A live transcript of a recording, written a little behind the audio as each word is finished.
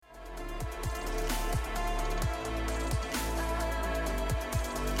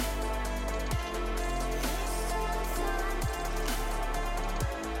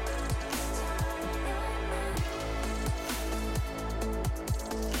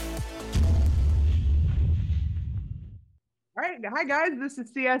Hi guys, this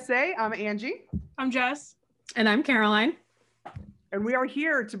is CSA. I'm Angie. I'm Jess. And I'm Caroline. And we are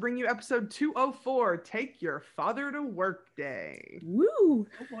here to bring you episode 204, Take Your Father to Work Day. Woo! Oh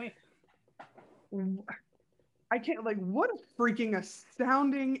boy. I can't, what a freaking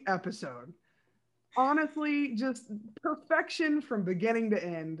astounding episode. Honestly, just perfection from beginning to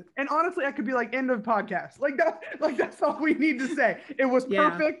end. And honestly, I could be like, end of podcast. That's all we need to say. It was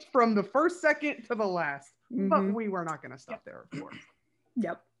perfect from the first second to the last. But we were not going to stop there, of course.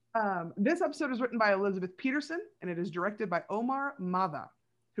 Yep. This episode is written by Elizabeth Peterson, and it is directed by Omar Mava,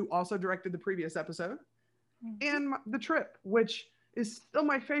 who also directed the previous episode, and The Trip, which is still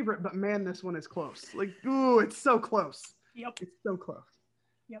my favorite, but man, this one is close. It's so close. Yep. It's so close.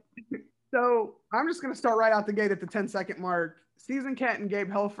 Yep. So I'm just going to start right out the gate at the 10-second mark. Season Kent and Gabe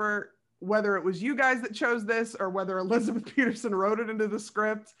Helfer, whether it was you guys that chose this or whether Elizabeth Peterson wrote it into the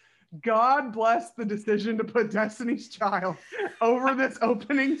script, God bless the decision to put Destiny's Child over this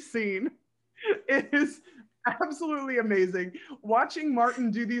opening scene. It is absolutely amazing. Watching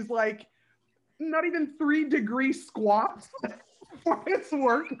Martin do these not even 3-degree squats for his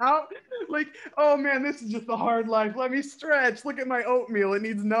workout. Oh man, this is just a hard life. Let me stretch. Look at my oatmeal. It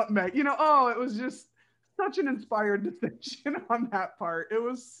needs nutmeg. It was just such an inspired decision on that part. It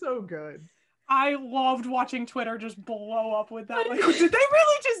was so good. I loved watching Twitter just blow up with that. Did they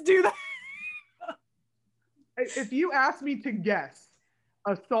really just do that? If you ask me to guess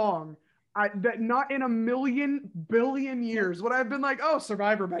a song that not in a million billion years would I have been like, oh,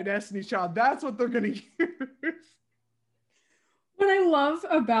 Survivor by Destiny's Child. That's what they're going to use. What I love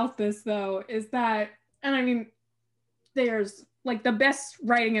about this, though, is that, and I mean, there's the best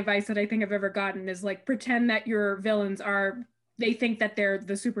writing advice that I think I've ever gotten is pretend that your villains they think that they're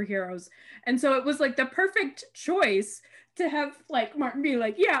the superheroes. And so it was the perfect choice to have Martin be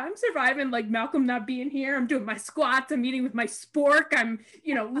yeah, I'm surviving, Malcolm not being here. I'm doing my squats. I'm eating with my spork. I'm,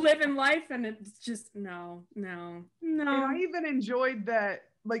 living life. And it's just, no. And I even enjoyed that,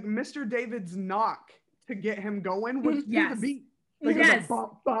 Mr. David's knock to get him going was to the beat. Yes.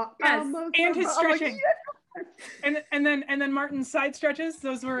 And his stretching. And then Martin's side stretches.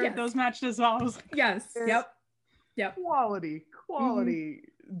 Those matched as well. Yes. Yep. Quality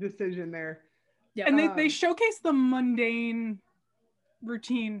decision there. Yeah. And they showcase the mundane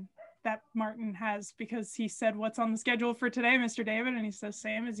routine that Martin has because he said, what's on the schedule for today, Mr. David? And he says,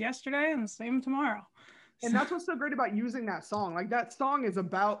 same as yesterday and same tomorrow. And that's what's so great about using that song. That song is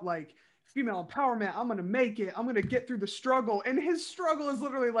about female empowerment. I'm going to make it. I'm going to get through the struggle. And his struggle is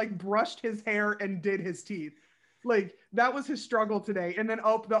literally brushed his hair and did his teeth. That was his struggle today. And then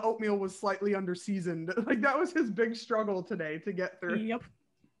the oatmeal was slightly under seasoned. That was his big struggle today to get through. Yep.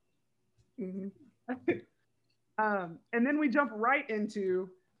 And then we jump right into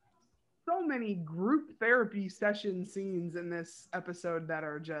so many group therapy session scenes in this episode that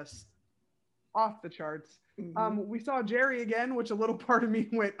are just off the charts. We saw Jerry again, which a little part of me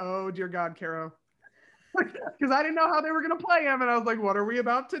went, oh dear God, Caro. Because I didn't know how they were going to play him. And I was like, what are we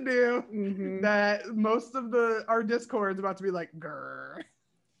about to do? That most of our Discord's about to be grr.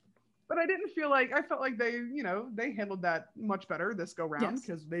 But I felt like they handled that much better this go round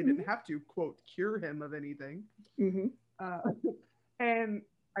because they didn't have to, quote, cure him of anything. And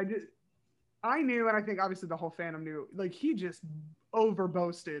I knew, and I think obviously the whole fandom knew, he just over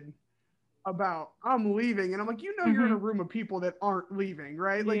boasted about I'm leaving, and I'm like, you're in a room of people that aren't leaving,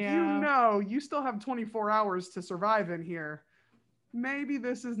 right? You still have 24 hours to survive in here. Maybe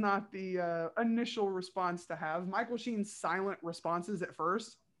this is not the initial response to have. Michael Sheen's silent responses at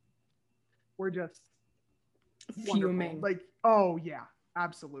first were just fuming. Wonderful. Oh yeah,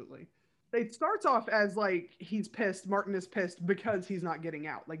 absolutely. It starts off as he's pissed. Martin is pissed because he's not getting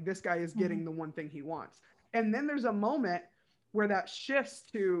out. This guy is getting the one thing he wants. And then there's a moment where that shifts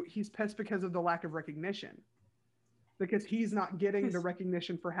to he's pissed because of the lack of recognition, because he's not getting the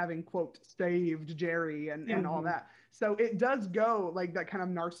recognition for having, quote, saved Jerry and all that. So it does go that kind of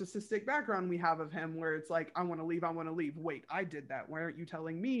narcissistic background we have of him where it's I want to leave. Wait, I did that. Why aren't you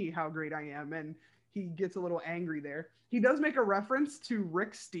telling me how great I am? And he gets a little angry there. He does make a reference to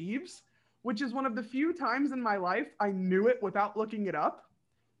Rick Steves, which is one of the few times in my life I knew it without looking it up,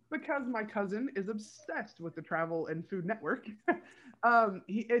 because my cousin is obsessed with the Travel and Food Network.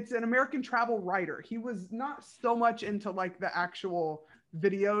 It's an American travel writer. He was not so much into the actual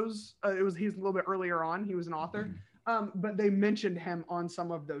videos. He's a little bit earlier on. He was an author, but they mentioned him on some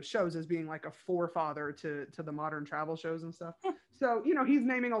of those shows as being a forefather to the modern travel shows and stuff. So, he's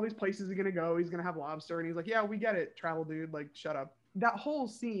naming all these places he's going to go. He's going to have lobster. And he's like, yeah, we get it, travel dude. Shut up. That whole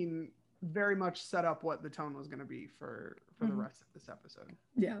scene very much set up what the tone was going to be for the rest of this episode.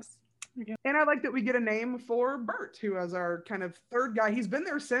 Yes. Yeah. And I like that we get a name for Bert, who is our kind of third guy. He's been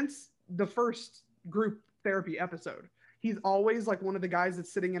there since the first group therapy episode. He's always like one of the guys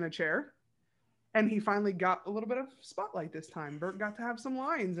that's sitting in a chair. And he finally got a little bit of spotlight this time. Bert got to have some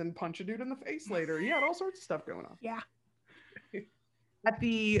lines and punch a dude in the face later. He had all sorts of stuff going on. Yeah. At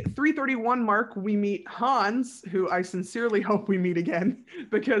the 3:31 mark, we meet Hans, who I sincerely hope we meet again,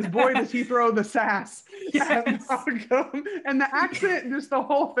 because boy, does he throw the sass at Malcolm. And the accent, just the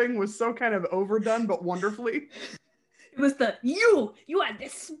whole thing was so kind of overdone, but wonderfully. It was the, you had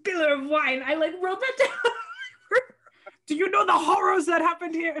this spiller of wine. I like wrote that down. Do you know the horrors that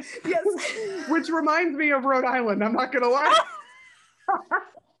happened here? Yes. Which reminds me of Rhode Island, I'm not going to lie.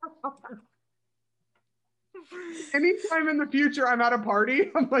 Anytime in the future I'm at a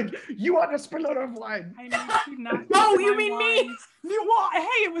party, I'm like, you want a spiller of wine. I need to not. Oh, you mean me? Well,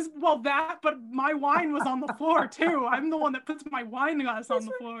 hey, it was, well, that, but my wine was on the floor too. I'm the one that puts my wine glass on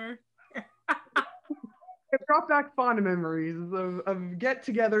the floor. It brought back fond memories of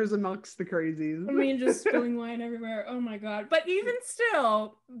get-togethers amongst the crazies. I mean, just spilling wine everywhere. Oh my God. But even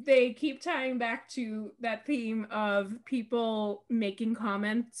still, they keep tying back to that theme of people making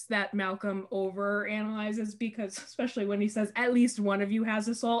comments that Malcolm over analyzes, because especially when he says, at least one of you has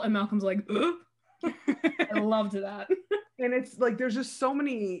a soul, and Malcolm's like, ugh. I loved that. And it's like, there's just so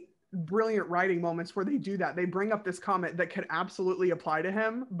many brilliant writing moments where they do that. They bring up this comment that could absolutely apply to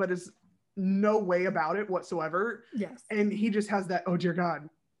him, but is no way about it whatsoever. Yes. And he just has that, oh dear God.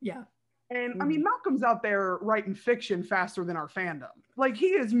 Yeah. And I mean, Malcolm's out there writing fiction faster than our fandom. Like,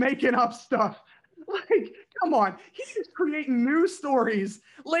 he is making up stuff. Like, come on. He's creating new stories.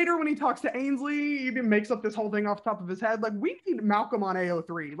 Later when he talks to Ainsley, he even makes up this whole thing off the top of his head. Like, we need Malcolm on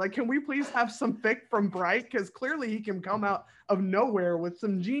AO3. Like, can we please have some fic from Bright? Because clearly he can come out of nowhere with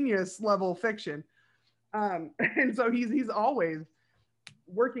some genius level fiction. And so he's always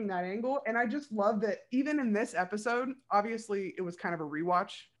working that angle. And I just love that even in this episode, obviously it was kind of a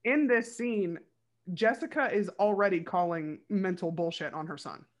rewatch. In this scene, Jessica is already calling mental bullshit on her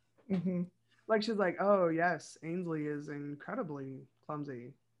son. Mm-hmm. Like, she's like, oh yes, Ainsley is incredibly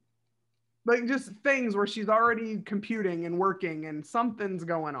clumsy. Like, just things where she's already computing and working and something's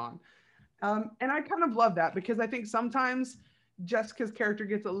going on. And I kind of love that, because I think sometimes Jessica's character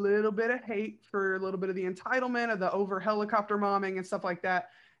gets a little bit of hate for a little bit of the entitlement of the over helicopter momming and stuff like that.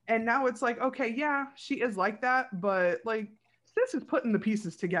 And now it's like, okay, yeah, she is like that, but like, sis is putting the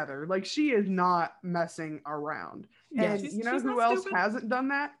pieces together. Like, she is not messing around. Yes. And you know who else hasn't done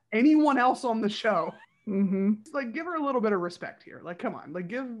that? Anyone else on the show. Mm-hmm. Like, give her a little bit of respect here. Like, come on, like,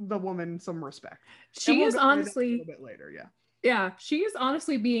 give the woman some respect. She is honestly a little bit later, yeah. Yeah, she is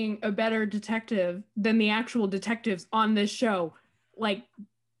honestly being a better detective than the actual detectives on this show. Like,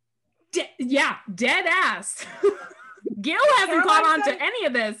 dead ass. Gil hasn't caught on to any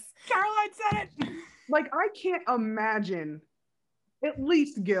of this. Caroline said it. Like, I can't imagine at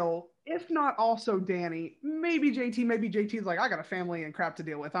least Gil, if not also Danny, maybe JT. Maybe JT's like, I got a family and crap to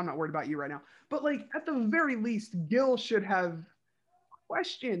deal with. I'm not worried about you right now. But like, at the very least, Gil should have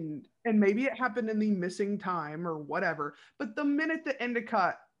questioned, and maybe it happened in the missing time or whatever, but the minute the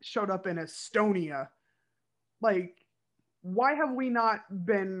Endicott showed up in Estonia, like, why have we not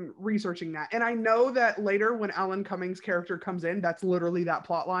been researching that? And I know that later when Alan Cummings' character comes in, that's literally that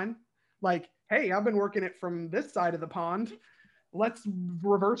plot line. Like, hey, I've been working it from this side of the pond. Let's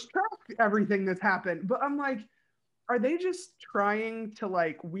reverse track everything that's happened. But I'm like, are they just trying to,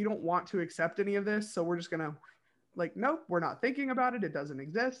 like, we don't want to accept any of this, so we're just gonna, like, nope, we're not thinking about it. It doesn't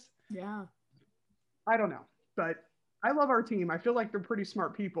exist. Yeah. I don't know. But I love our team. I feel like they're pretty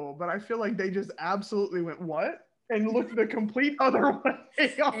smart people, but I feel like they just absolutely went, what? And looked the complete other way on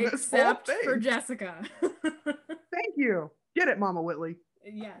this whole thing. Except for Jessica. Thank you. Get it, Mama Whitley.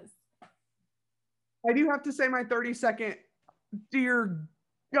 Yes. I do have to say my 30-second, dear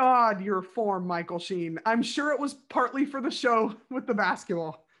God, your form, Michael Sheen. I'm sure it was partly for the show with the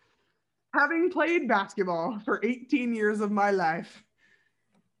basketball. Having played basketball for 18 years of my life,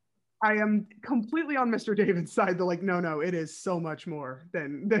 I am completely on Mr. David's side. They're like, no, it is so much more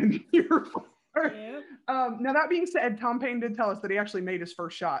than your form. Yep. Now, that being said, Tom Payne did tell us that he actually made his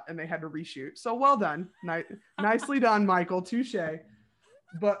first shot and they had to reshoot. So well done. Nicely done, Michael. Touche.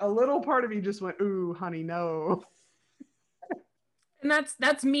 But a little part of me just went, ooh, honey, no. And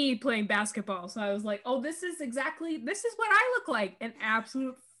that's me playing basketball. So I was like, oh, this is what I look like. An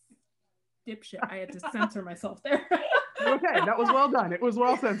absolute dipshit. I had to censor myself there. Okay, that was well done. It was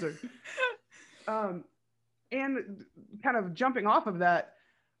well censored. And kind of jumping off of that,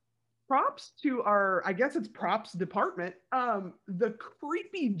 props to our, I guess it's props department. The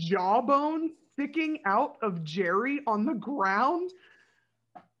creepy jawbone sticking out of Jerry on the ground.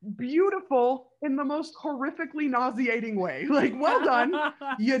 beautiful in the most horrifically nauseating way. Like, well done.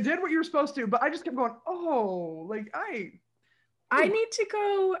 You did what you were supposed to, but I just kept going, oh, like I need to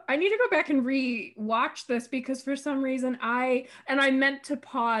go back and re-watch this because for some reason I meant to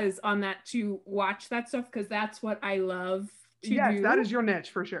pause on that to watch that stuff because that's what I love to do. Yes, that is your niche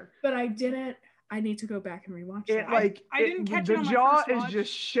for sure. But I didn't. I need to go back and rewatch it. That. Like I didn't catch the it on my jaw first is watch.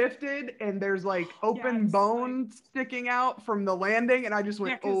 just shifted and there's like open Yes, bone sticking out from the landing, and I just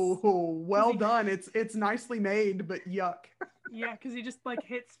went, oh, well done. It's nicely made, but yuck. Yeah, because he just like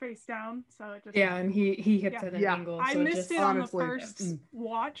hits face down, so it just and he hits at an angle. I so missed it on the first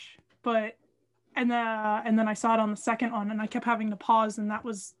watch, but and then I saw it on the second one, and I kept having to pause, and that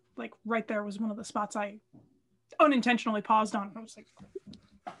was like right there was one of the spots I unintentionally paused on. I was like,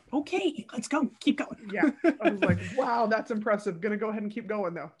 okay, let's go, keep going. Yeah, I was like, wow, that's impressive. Gonna go ahead and keep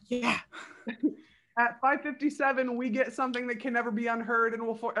going though. Yeah. At 5:57, we get something that can never be unheard and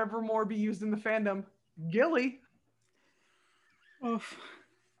will forevermore be used in the fandom. Gilly. Oof.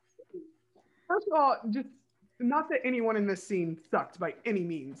 First of all, just not that anyone in this scene sucked by any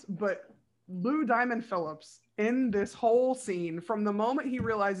means, but Lou Diamond Phillips in this whole scene, from the moment he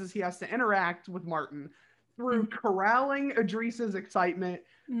realizes he has to interact with Martin, through corralling Edrisa's excitement,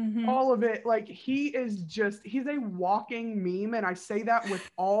 all of it, like he's a walking meme. And I say that with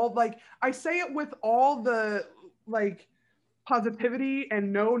all, like, I say it with all the like positivity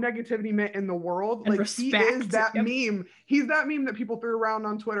and no negativity meant in the world. And like respect. He is that meme. He's that meme that people threw around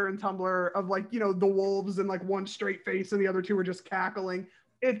on Twitter and Tumblr of like, the wolves and like one straight face and the other two were just cackling.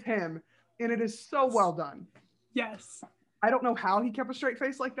 It's him. And it is so well done. Yes. I don't know how he kept a straight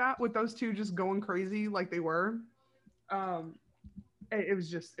face like that with those two just going crazy like they were.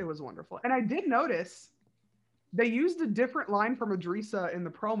 It was wonderful. And I did notice they used a different line from Edrisa in the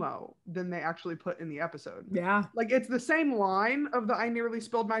promo than they actually put in the episode. Yeah. Like it's the same line of the I nearly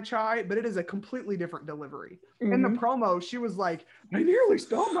spilled my chai, but it is a completely different delivery. In the promo, she was like, I nearly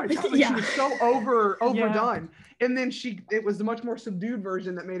spilled my chai. Like, she was so overdone. And then it was the much more subdued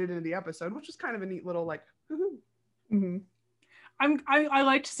version that made it into the episode, which was kind of a neat little like, I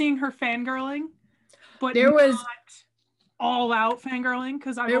liked seeing her fangirling, but there was not all out fangirling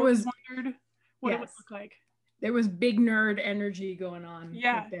because I always wondered what it would look like. There was big nerd energy going on.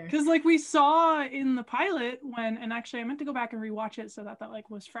 Yeah, because like we saw in the pilot and actually I meant to go back and rewatch it so that like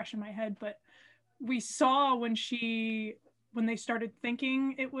was fresh in my head, but we saw when they started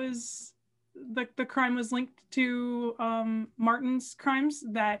thinking it was the crime was linked to Martin's crimes,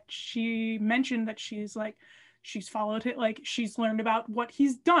 that she mentioned that she's followed it, like she's learned about what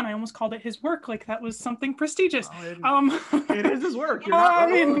he's done. I almost called it his work, like that was something prestigious. It is his work. You're not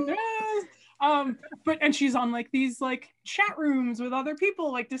wrong. And she's on like these like chat rooms with other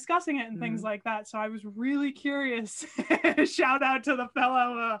people like discussing it and things like that. So I was really curious. Shout out to the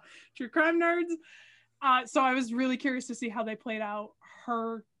fellow true crime nerds. So I was really curious to see how they played out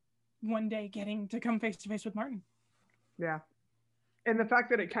her one day getting to come face to face with Martin. Yeah. And the fact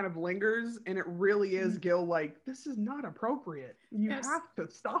that it kind of lingers and it really is Gil like, this is not appropriate. You have to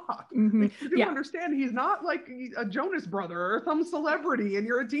stop. Like, you do understand he's not like a Jonas brother or some celebrity and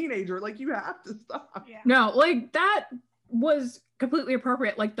you're a teenager. Like you have to stop. Yeah. No, like that was completely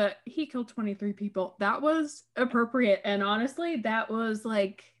appropriate. Like he killed 23 people. That was appropriate. And honestly, that was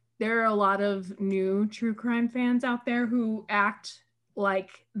like, there are a lot of new true crime fans out there who act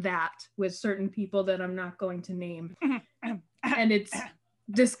like that with certain people that I'm not going to name. And it's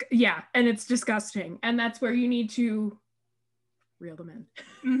it's disgusting, and that's where you need to reel them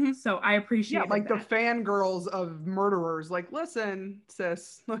in. So I appreciate like that. The fangirls of murderers, like, listen,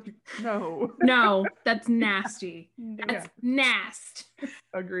 sis, like, no, that's nasty. That's nasty.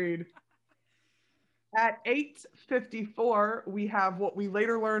 Agreed. At 8:54, we have what we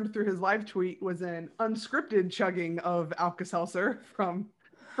later learned through his live tweet was an unscripted chugging of Alka-Seltzer from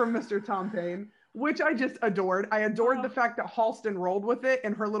Mr. Tom Payne, which I just adored. I adored the fact that Halston rolled with it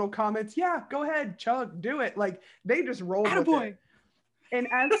and her little comments, yeah, go ahead, chug, do it. Like they just rolled with it. And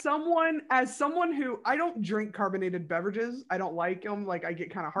as someone who, I don't drink carbonated beverages, I don't like them. Like I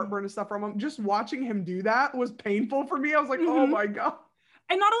get kind of heartburn and stuff from them. Just watching him do that was painful for me. I was like, oh my God.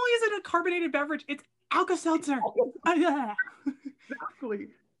 And not only is it a carbonated beverage, it's Alka-Seltzer. Exactly.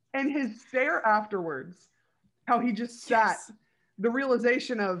 And his stare afterwards, how he just sat, the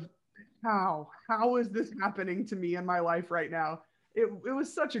realization of how is this happening to me in my life right now? It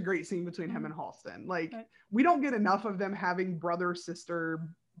was such a great scene between him and Halston. Like we don't get enough of them having brother-sister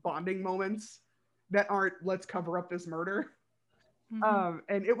bonding moments that aren't let's cover up this murder.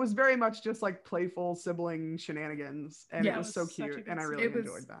 And it was very much just like playful sibling shenanigans, and it was so cute, and I really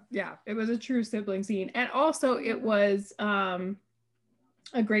enjoyed that. Yeah, it was a true sibling scene, and also it was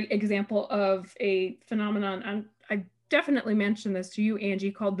a great example of a phenomenon. I definitely mentioned this to you,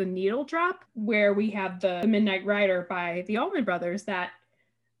 Angie, called the needle drop, where we have the Midnight Rider by the Allman Brothers. That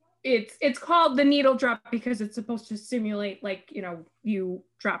it's called the needle drop because it's supposed to simulate, like, you know, you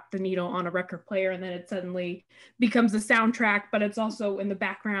drop the needle on a record player and then it suddenly becomes the soundtrack, but it's also in the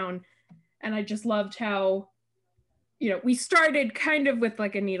background. And I just loved how, you know, we started kind of with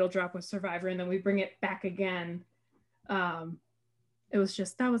like a needle drop with Survivor, and then we bring it back again. It was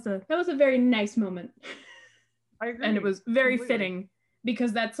just, that was a very nice moment. I agree. And it was very completely fitting,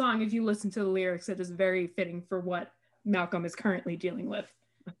 because that song, if you listen to the lyrics, it is very fitting for what Malcolm is currently dealing with.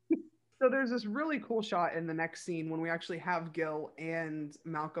 So there's this really cool shot in the next scene when we actually have Gil and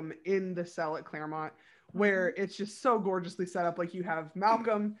Malcolm in the cell at Claremont, where it's just so gorgeously set up. Like, you have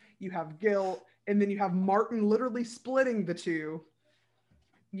Malcolm, you have Gil, and then you have Martin literally splitting the two.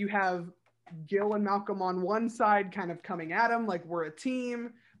 You have Gil and Malcolm on one side kind of coming at him like we're a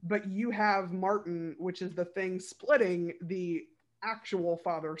team, but you have Martin, which is the thing, splitting the actual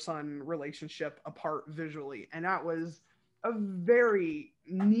father-son relationship apart visually. And that was a very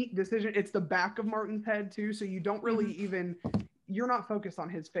neat decision. It's the back of Martin's head too, so you don't really even, you're not focused on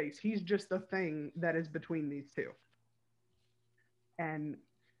his face. He's just the thing that is between these two. And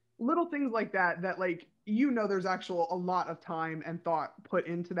little things like that, like, you know, there's actual a lot of time and thought put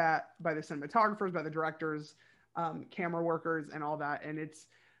into that by the cinematographers, by the directors, camera workers, and all that. And it's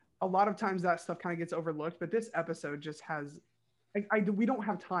a lot of times that stuff kind of gets overlooked, but this episode just has, we don't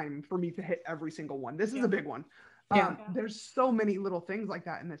have time for me to hit every single one. This is a big one. There's so many little things like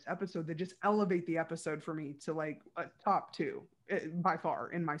that in this episode that just elevate the episode for me to like a top 2 by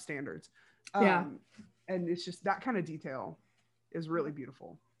far in my standards. And it's just that kind of detail is really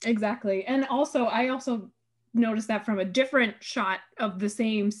beautiful. Exactly. And also, I also noticed that from a different shot of the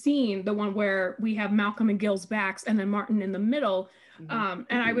same scene, the one where we have Malcolm and Gil's backs and then Martin in the middle. And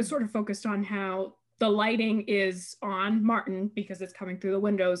I was sort of focused on how the lighting is on Martin because it's coming through the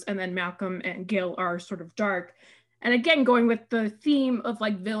windows, and then Malcolm and Gil are sort of dark. And again, going with the theme of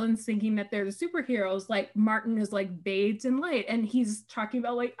like villains thinking that they're the superheroes, like Martin is like bathed in light, and he's talking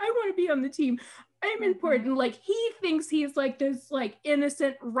about like, I want to be on the team. I'm important. Like, he thinks he's like this like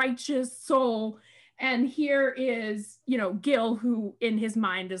innocent, righteous soul. And here is, you know, Gil, who in his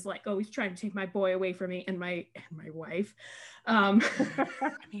mind is like, oh, he's trying to take my boy away from me and my wife. I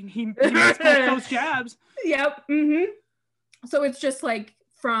mean, he makes both those jabs. Yep. So it's just like,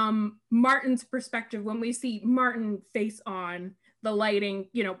 from Martin's perspective, when we see Martin face on, the lighting,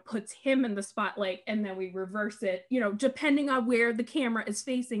 you know, puts him in the spotlight, and then we reverse it, you know, depending on where the camera is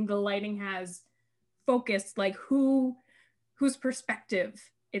facing, the lighting has focused like whose perspective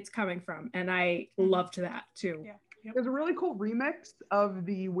it's coming from. And I loved that too. There's a really cool remix of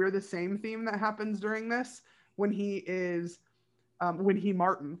the We're the Same theme that happens during this, when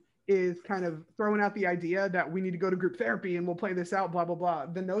Martin is kind of throwing out the idea that we need to go to group therapy and we'll play this out, blah, blah, blah.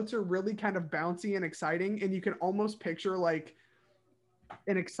 The notes are really kind of bouncy and exciting, and you can almost picture like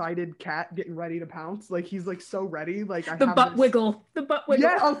an excited cat getting ready to pounce. Like, he's like so ready. Like, the butt wiggle.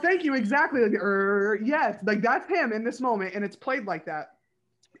 Yeah. Oh, thank you. Exactly. Like, yes. Like, that's him in this moment, and it's played like that.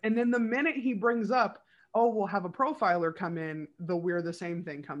 And then the minute he brings up, oh, we'll have a profiler come in, the We're the Same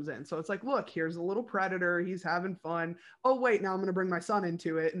thing comes in. So it's like, look, here's a little predator. He's having fun. Oh, wait, now I'm going to bring my son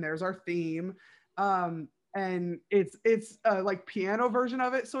into it. And there's our theme. And it's a like piano version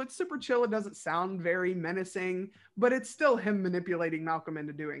of it. So it's super chill. It doesn't sound very menacing, but it's still him manipulating Malcolm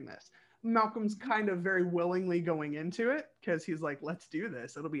into doing this. Malcolm's kind of very willingly going into it because he's like, let's do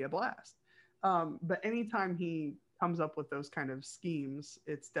this. It'll be a blast. But anytime he comes up with those kind of schemes,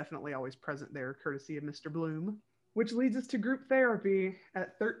 it's definitely always present there, courtesy of Mr. Bloom, which leads us to group therapy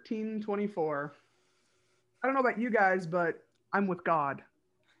at 13:24. I don't know about you guys, but I'm with God.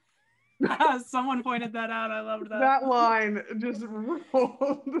 Someone pointed that out. I loved that. That line just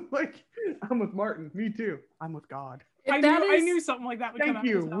rolled. Like, I'm with Martin. Me too. I'm with God. I knew something like that would come out.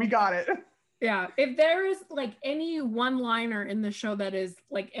 Thank you. We got it. Yeah, if there is like any one-liner in the show that is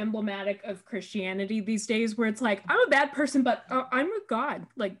like emblematic of Christianity these days, where it's like, I'm a bad person, but I'm with God.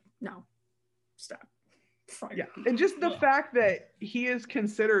 Like, no, stop. Fine. Yeah, and just the fact that he is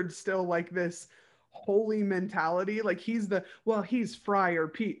considered still like this holy mentality, like he's Friar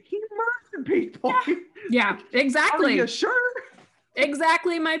Pete. He murdered people. Yeah, exactly. Are you sure?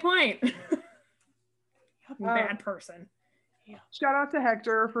 Exactly my point. Bad person. Yeah. Shout out to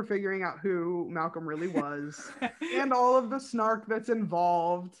Hector for figuring out who Malcolm really was and all of the snark that's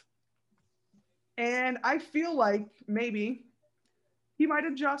involved. And I feel like maybe he might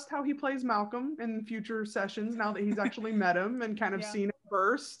adjust how he plays Malcolm in future sessions now that he's actually met him and kind of seen him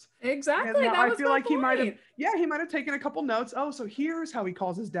first. Exactly. And that I was feel my like he might have, point. he might have taken a couple notes. Oh, so here's how he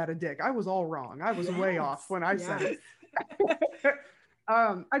calls his dad a dick. I was all wrong. I was way off when I said it.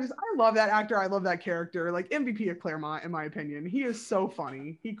 I love that actor. I love that character. Like MVP of Claremont, in my opinion. He is so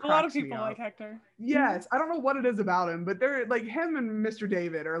funny. He cracks a lot of me people up. like Hector. Yes, I don't know what it is about him, but they're like him and Mr.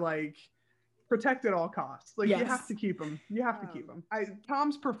 David are like protect at all costs. Like you have to keep him. You have to keep him.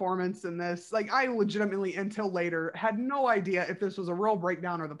 Tom's performance in this, like I legitimately until later had no idea if this was a real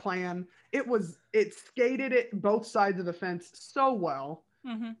breakdown or the plan. It skated it both sides of the fence so well.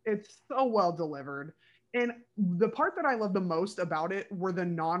 Mm-hmm. It's so well delivered. And the part that I love the most about it were the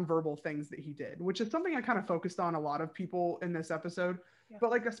nonverbal things that he did, which is something I kind of focused on a lot of people in this episode. Yeah.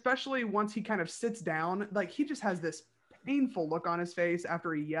 But like, especially once he kind of sits down, like he just has this painful look on his face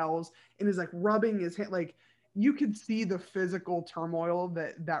after he yells and is like rubbing his hand. Like you could see the physical turmoil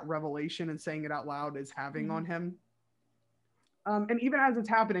that revelation and saying it out loud is having on him. And even as it's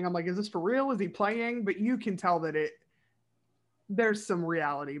happening, I'm like, is this for real? Is he playing? But you can tell that there's some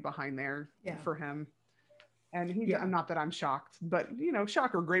reality behind there for him. And not that I'm shocked, but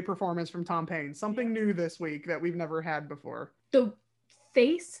shocker, great performance from Tom Payne. Something new this week that we've never had before. The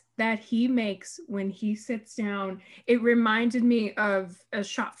face that he makes when he sits down, it reminded me of a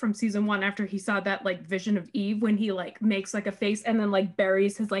shot from season 1 after he saw that like vision of Eve when he like makes like a face and then like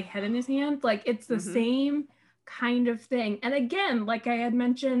buries his like head in his hand. Like it's the same kind of thing. And again, like I had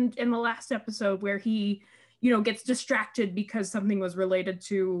mentioned in the last episode where he, gets distracted because something was related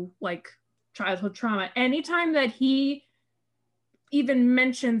to like childhood trauma. Anytime that he even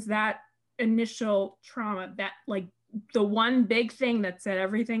mentions that initial trauma, that like the one big thing that set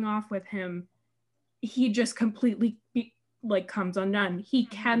everything off with him, he just completely comes undone. He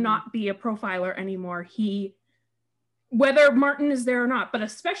cannot be a profiler anymore. Whether Martin is there or not, but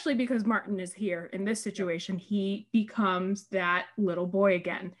especially because Martin is here in this situation, he becomes that little boy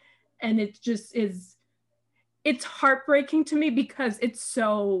again. And it just is, it's heartbreaking to me because it's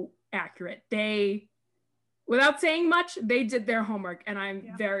so accurate. They, without saying much, they did their homework, and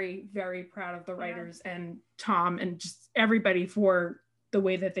I'm very, very proud of the writers and Tom and just everybody for the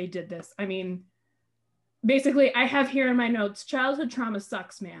way that they did this. I mean, basically, I have here in my notes, childhood trauma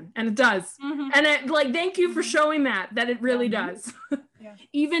sucks, man, and it does. And thank you for showing that it really does.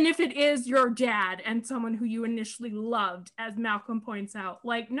 Even if it is your dad and someone who you initially loved, as Malcolm points out.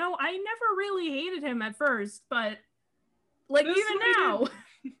 Like, no, I never really hated him at first, but like this even now.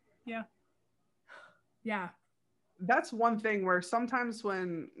 Yeah. That's one thing where sometimes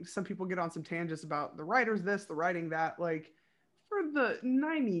when some people get on some tangents about the writers this, the writing that, like for the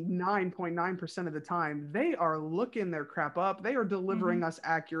 99.9% of the time, they are looking their crap up. They are delivering us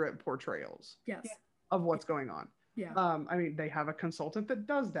accurate portrayals of what's going on. Yeah. I mean, they have a consultant that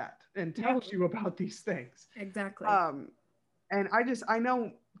does that and tells you about these things. Exactly. And I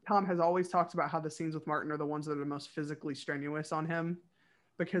know Tom has always talked about how the scenes with Martin are the ones that are the most physically strenuous on him,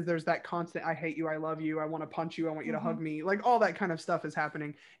 because there's that constant, I hate you, I love you, I want to punch you, I want you to hug me, like all that kind of stuff is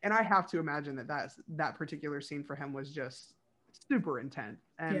happening. And I have to imagine that particular scene for him was just super intense.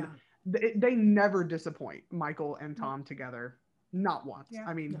 And they never disappoint, Michael and Tom together, not once.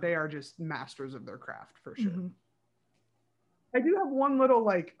 I mean, they are just masters of their craft for sure. I do have one little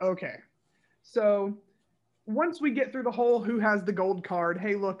okay, so once we get through the whole who has the gold card,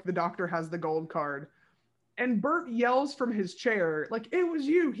 hey look, the doctor has the gold card, and Bert yells from his chair, like, it was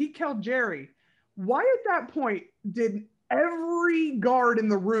you, he killed Jerry. Why at that point did every guard in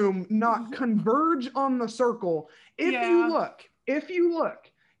the room not converge on the circle? If you look,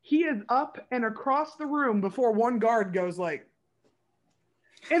 he is up and across the room before one guard goes like,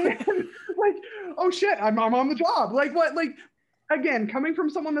 and then like, oh shit, I'm on the job. Like what? Like, again, coming from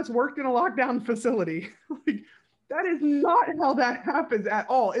someone that's worked in a lockdown facility, like that is not how that happens at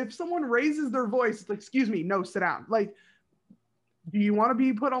all. If someone raises their voice, it's like, excuse me, no, sit down. Like, do you want to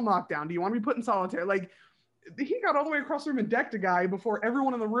be put on lockdown? Do you want to be put in solitary? Like, he got all the way across the room and decked a guy before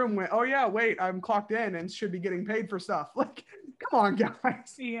everyone in the room went, oh yeah, wait, I'm clocked in and should be getting paid for stuff. Like, come on,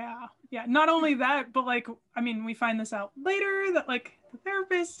 guys. Yeah. Not only that, but like, I mean, we find this out later that like the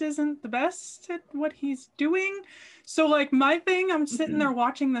therapist isn't the best at what he's doing. So like my thing, I'm sitting there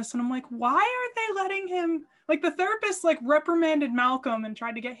watching this and I'm like, why aren't they letting him, like the therapist like reprimanded Malcolm and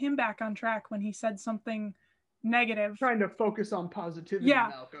tried to get him back on track when he said something negative. Trying to focus on positivity,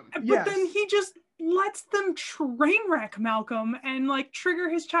 Malcolm. But then he just lets them train wreck Malcolm and like trigger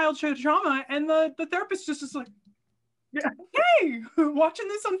his childhood trauma, and the therapist just like, hey, watching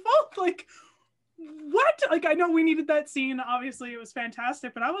this unfold, like, what? Like, I know we needed that scene, obviously it was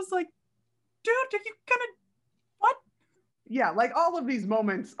fantastic, but I was like, dude, are you gonna what? Yeah, like all of these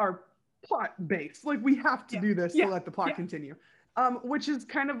moments are plot based. Like, we have to do this to let the plot continue. Which is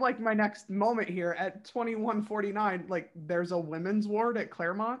kind of like my next moment here at 2149. Like, there's a women's ward at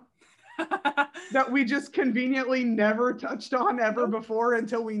Claremont that we just conveniently never touched on ever before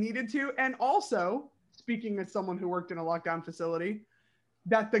until we needed to. And also, speaking as someone who worked in a lockdown facility,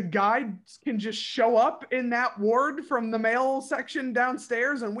 that the guides can just show up in that ward from the male section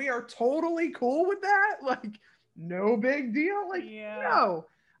downstairs, and we are totally cool with that. Like, no big deal. Like, no.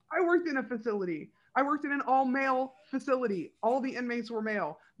 I worked in a facility. I worked in an all-male facility. All the inmates were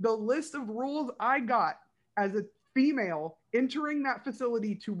male. The list of rules I got as a female entering that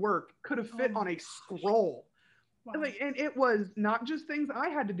facility to work could have fit on a scroll. Wow. Like, and it was not just things I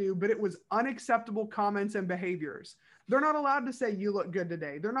had to do, but it was unacceptable comments and behaviors. They're not allowed to say, you look good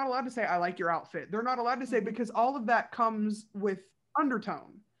today. They're not allowed to say, I like your outfit. They're not allowed to say, because all of that comes with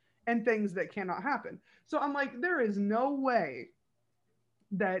undertone and things that cannot happen. So I'm like, there is no way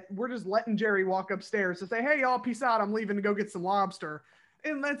that we're just letting Jerry walk upstairs to say, hey, y'all, peace out. I'm leaving to go get some lobster.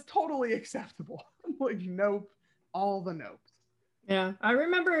 And that's totally acceptable. I'm like, nope, all the nopes. Yeah, I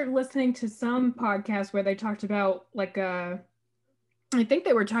remember listening to some podcast where they talked about like I think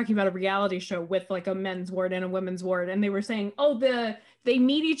they were talking about a reality show with like a men's ward and a women's ward, and they were saying, oh, they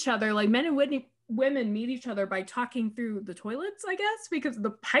meet each other, like men and women meet each other by talking through the toilets, I guess, because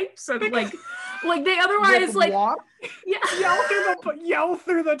the pipes are like they otherwise like yell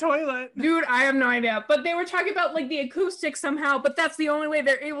through the toilet. Dude, I have no idea, but they were talking about like the acoustics somehow, but that's the only way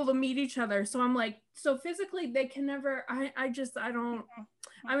they're able to meet each other. So I'm like, so physically they can never. I don't.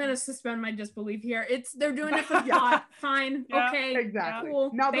 I'm gonna suspend my disbelief here. They're doing it for thought. Fine, okay, exactly.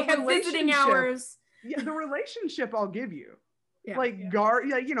 Cool. Now they have visiting hours. Yeah, the relationship I'll give you. Yeah,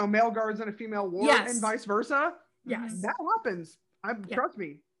 male guards in a female ward and vice versa. Yes, that happens. Trust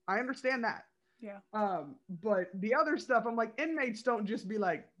me, I understand that. Yeah. But the other stuff, I'm like, inmates don't just be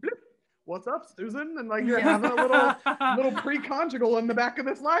like, what's up, Susan? And like, you're having a little pre-conjugal in the back of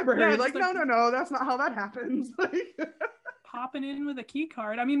this library. Like, no, that's not how that happens. Popping in with a key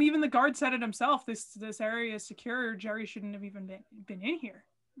card. I mean, even the guard said it himself. This area is secure. Jerry shouldn't have even been in here.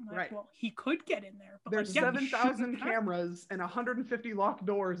 Like, right. Well, he could get in there. But there's 7,000 cameras and 150 locked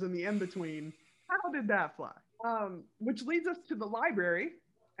doors in the in-between. How did that fly? Which leads us to the library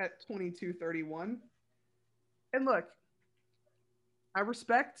at 2231. And look, I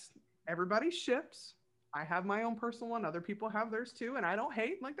respect everybody's ships. I have my own personal one. Other people have theirs too. And I don't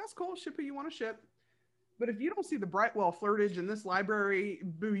hate. Like, that's cool. Ship who you want to ship. But if you don't see the Brightwell flirtage in this library,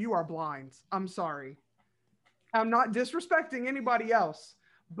 boo, you are blind. I'm sorry. I'm not disrespecting anybody else,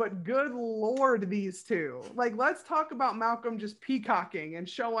 but good Lord, these two. Like, let's talk about Malcolm just peacocking and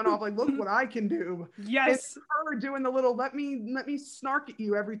showing off, like, look what I can do. Yes. And her doing the little, let me snark at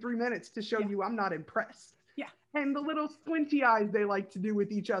you every 3 minutes to show you I'm not impressed. Yeah. And the little squinty eyes they like to do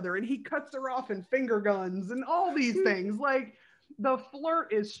with each other. And he cuts her off in finger guns and all these things. Like, the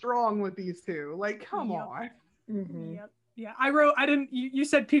flirt is strong with these two. Like, come on. Mm-hmm. Yep. Yeah, you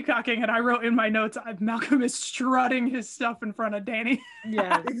said peacocking, and I wrote in my notes, Malcolm is strutting his stuff in front of Danny.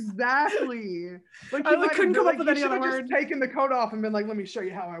 Yes. Exactly. Like, I couldn't come up with any other word. Just taken the coat off and been like, let me show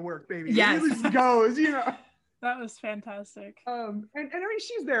you how I work, baby. Yes. It just goes, That was fantastic. And I mean,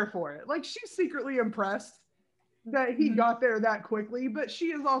 she's there for it. Like, she's secretly impressed that he got there that quickly, but she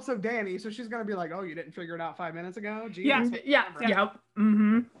is also Danny, so she's gonna be like, oh, you didn't figure it out 5 minutes ago? Jeez. Yeah.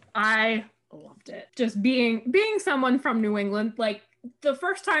 Mm-hmm. I loved it. Just being someone from New England, like the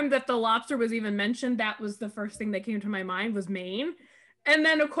first time that the lobster was even mentioned, that was the first thing that came to my mind was Maine. And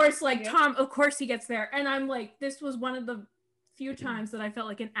then of course, like Tom, of course he gets there. And I'm like, this was one of the few times that I felt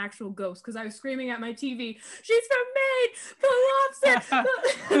like an actual ghost, because I was screaming at my TV, she's from Maine, the lobster.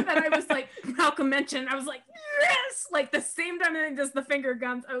 And I was like, Malcolm mentioned, I was like, yes, like the same time, and then just the finger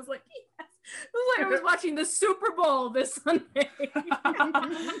guns, I was like, yes. It was like I was watching the Super Bowl this Sunday.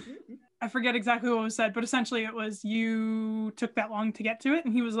 I forget exactly what was said, but essentially it was, you took that long to get to it,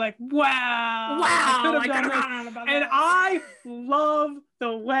 and he was like, wow, I could have done this. And I love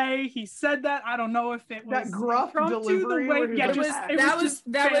the way he said that. I don't know if it was that gruff delivery. That was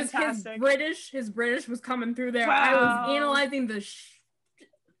his British was coming through there. Wow. I was analyzing the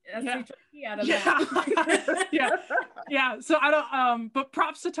out of that. Yeah. So I don't. But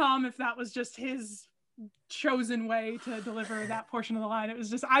props to Tom if that was just his chosen way to deliver that portion of the line. It was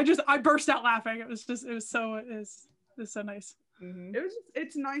just I burst out laughing. It was so nice. Mm-hmm.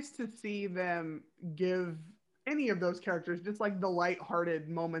 It's nice to see them give any of those characters just like the lighthearted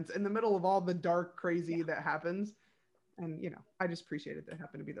moments in the middle of all the dark crazy that happens. And I just appreciate it that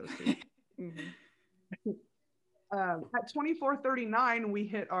happened to be those two. Mm-hmm. At 24:39, we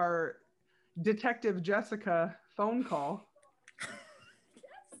hit our Detective Jessica phone call.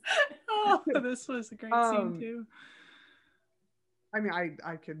 Yes. Oh, this was a great scene too. I mean,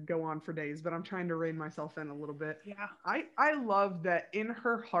 I could go on for days, but I'm trying to rein myself in a little bit. Yeah. I love that in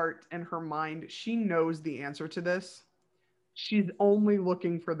her heart and her mind, she knows the answer to this. She's only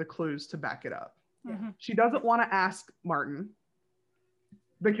looking for the clues to back it up. Mm-hmm. She doesn't want to ask Martin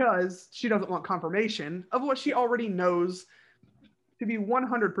because she doesn't want confirmation of what she already knows to be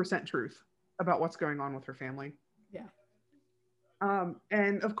 100% truth about what's going on with her family. Yeah.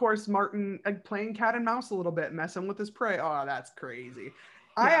 And of course, Martin playing cat and mouse a little bit, messing with his prey. Oh, that's crazy.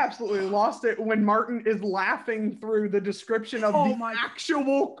 Yeah. I absolutely lost it when Martin is laughing through the description of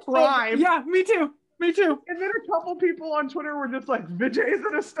actual crime. Oh, yeah, me too. Me too. And then a couple people on Twitter were just like, Vijay's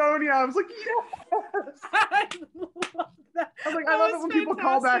in Estonia. I was like, yes. I love that. I was like, I love it when people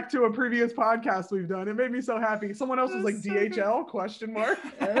call back to a previous podcast we've done. It made me so happy. Someone else was like, so DHL, question mark.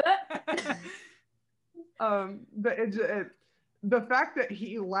 But the fact that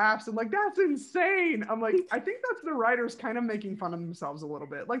he laughs and like, that's insane. I'm like, I think that's the writers kind of making fun of themselves a little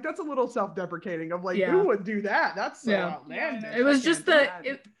bit. Like, that's a little self-deprecating of like, who would do that? That's so outlandish. It was just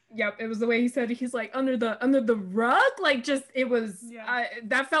it was the way he said it. He's like under the rug. Like, just, it was,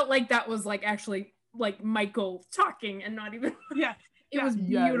 that felt like that was like actually like Michael talking and not even, it was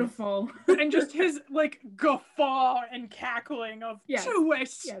beautiful. And just his like guffaw and cackling of to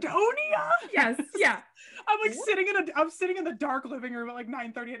Estonia. Yes. Yeah. I'm like sitting in the dark living room at like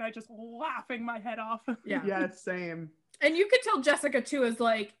 9:30 at night, just laughing my head off. Yeah, same. And you could tell Jessica too is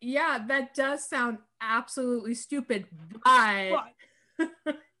like, yeah, that does sound absolutely stupid, but.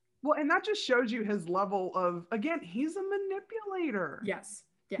 Well, and that just shows you his level of, again, he's a manipulator. Yes.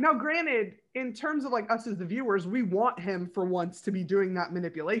 Yeah. Now, granted, in terms of like us as the viewers, we want him for once to be doing that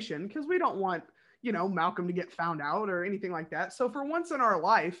manipulation because we don't want, Malcolm to get found out or anything like that. So for once in our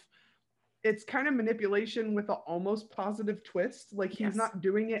life, it's kind of manipulation with an almost positive twist. Like he's not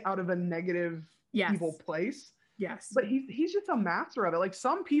doing it out of a negative, evil place. Yes. But he's just a master of it. Like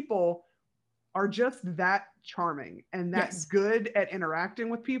some people are just that charming and that good at interacting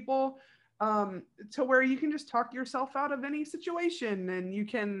with people. To where you can just talk yourself out of any situation and you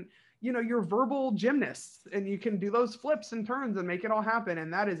can, you're verbal gymnasts and you can do those flips and turns and make it all happen.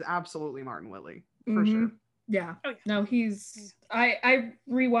 And that is absolutely Martin Whitley for sure. Yeah. No, I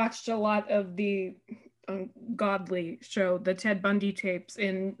rewatched a lot of the Godly show, the Ted Bundy tapes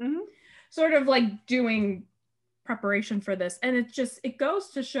in sort of like doing preparation for this. And it goes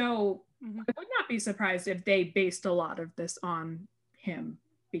to show, I would not be surprised if they based a lot of this on him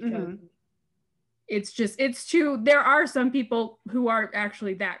because there are some people who are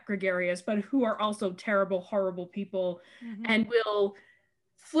actually that gregarious, but who are also terrible, horrible people and will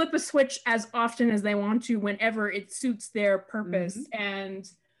flip a switch as often as they want to whenever it suits their purpose and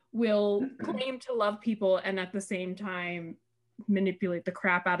will claim to love people and at the same time manipulate the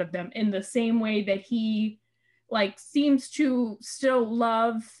crap out of them in the same way that he like seems to still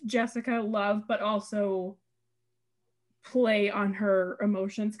love Jessica, but also play on her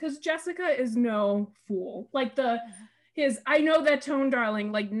emotions because Jessica is no fool. Like I know that tone, darling,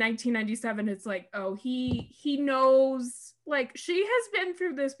 like 1997, it's like, oh, he knows, like she has been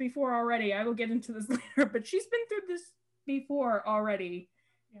through this before already. I will get into this later, but she's been through this before already.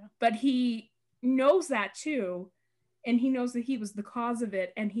 Yeah. But he knows that too. And he knows that he was the cause of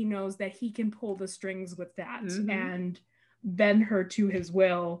it. And he knows that he can pull the strings with that and bend her to his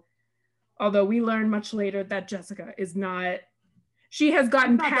will. Although we learn much later that Jessica is not, she has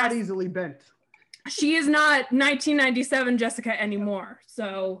gotten past that easily bent. She is not 1997 Jessica anymore.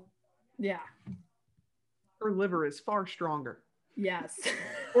 So, yeah. Her liver is far stronger. Yes.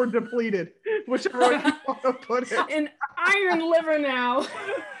 Or depleted, whichever way you want to put it. An iron liver now.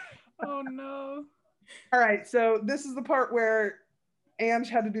 Oh, no. All right, so this is the part where Ange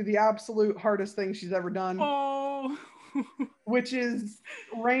had to do the absolute hardest thing she's ever done. Oh. Which is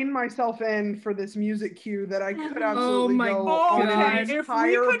rein myself in for this music cue that I could absolutely go on an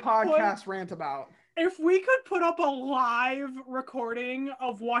entire podcast rant about. If we could put up a live recording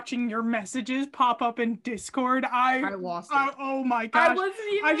of watching your messages pop up in Discord, I lost it. Oh my gosh.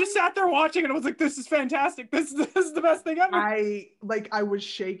 I just sat there watching it and I was like, this is fantastic. This is the best thing ever. I was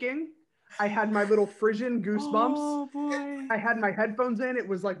shaking. I had my little Frisian goosebumps. Oh boy. I had my headphones in. It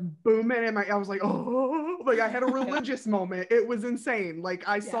was like booming and I was like, oh, like I had a religious moment. It was insane. Like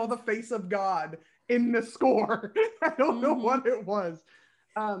I saw the face of God in the score. I don't know what it was.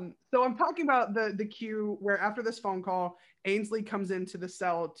 So I'm talking about the cue where after this phone call, Ainsley comes into the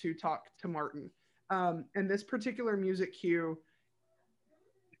cell to talk to Martin. And this particular music cue.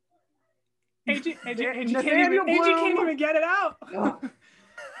 Angie can't even get it out.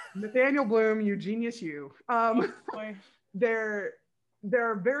 Nathaniel Bloom, you genius, you. there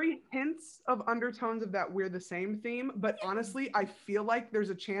are very hints of undertones of that we're the same theme, but honestly, I feel like there's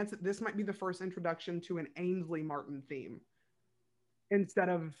a chance that this might be the first introduction to an Ainsley Martin theme instead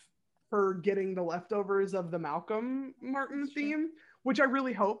of her getting the leftovers of the Malcolm Martin theme, which I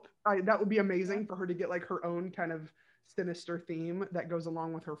really hope. That would be amazing for her to get like her own kind of sinister theme that goes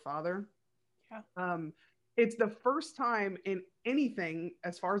along with her father. Yeah. It's the first time in anything,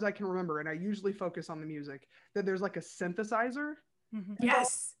 as far as I can remember, and I usually focus on the music, that there's like a synthesizer.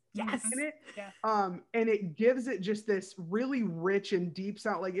 Yes. Yes. In it. Yeah. And it gives it just this really rich and deep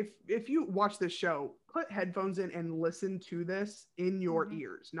sound. Like if you watch this show, put headphones in and listen to this in your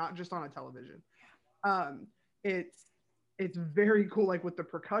ears, not just on a television. It's very cool, like with the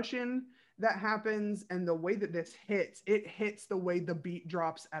percussion that happens and the way that this hits, it hits the way the beat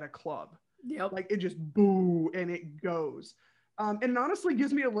drops at a club. Yep. Like it just boo and it goes. And it honestly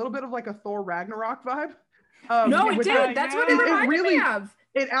gives me a little bit of like a Thor Ragnarok vibe. No, it did. That's what it reminded me of.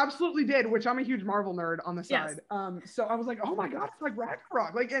 It absolutely did, which I'm a huge Marvel nerd on the side. Yes. So I was like, oh my God, it's like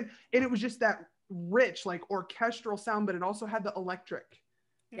Ragnarok. Like, and it was just that rich, like orchestral sound, but it also had the electric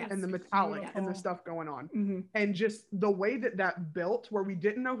and the metallic and the stuff going on. And just the way that that built, where we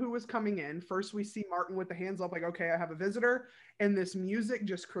didn't know who was coming in. First, we see Martin with the hands up, like, okay, I have a visitor. And this music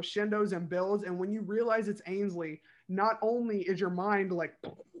just crescendos and builds. And when you realize it's Ainsley, not only is your mind like,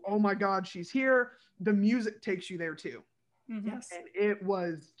 oh my God, she's here, the music takes you there too. Yes. And it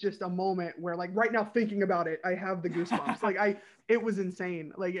was just a moment where, like, right now thinking about it, I have the goosebumps. It was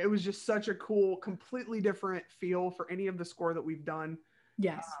insane. Like, it was just such a cool, completely different feel for any of the score that we've done.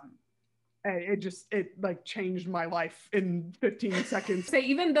 Yes. It like changed my life in 15 seconds. So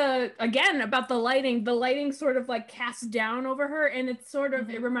even about the lighting sort of like casts down over her, and it's sort of,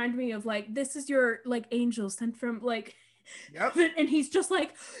 it reminded me of like, this is your like angel sent from like, yep. And he's just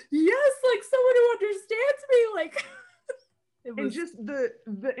like, yes, like someone who understands me, like. And just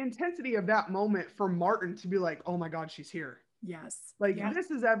the intensity of that moment for Martin to be like, oh my God, she's here. Yes. Like,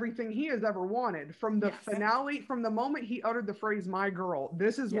 this is everything he has ever wanted. From the finale, from the moment he uttered the phrase, my girl,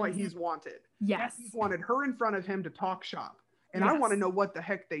 this is what he's wanted. Yes. He's wanted her in front of him to talk shop. And I want to know what the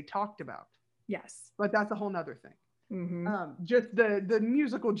heck they talked about. Yes. But that's a whole nother thing. Just the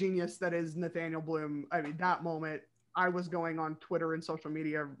musical genius that is Nathaniel Bloom. I mean, that moment, I was going on Twitter and social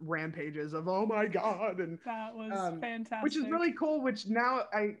media rampages of, oh my God. And that was fantastic. Which is really cool, which now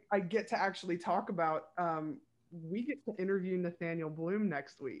I get to actually talk about. We get to interview Nathaniel Bloom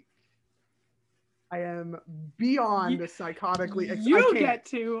next week. I am beyond psychotically excited. You get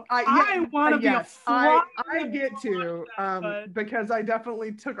to. I want to be a fly. I get to because I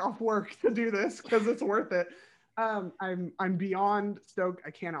definitely took off work to do this because it's worth it. I'm beyond stoked.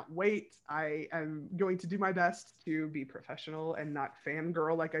 I cannot wait. I am going to do my best to be professional and not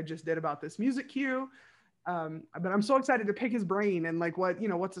fangirl like I just did about this music cue. But I'm so excited to pick his brain and like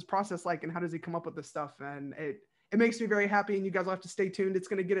what's his process like and how does he come up with this stuff, and it makes me very happy, and you guys will have to stay tuned. It's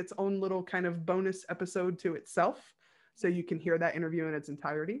going to get its own little kind of bonus episode to itself, so you can hear that interview in its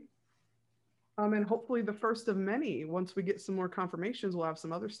entirety. And hopefully the first of many. Once we get some more confirmations, we'll have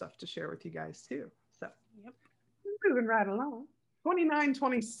some other stuff to share with you guys too. So moving right along.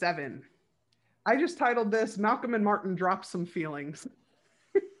 2927. I just titled this Malcolm and Martin Drop Some Feelings.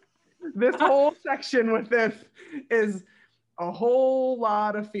 This whole section with this is a whole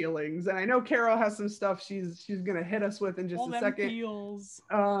lot of feelings, and I know Carol has some stuff she's gonna hit us with in just a second. Feels.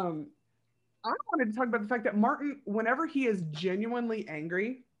 I wanted to talk about the fact that Martin, whenever he is genuinely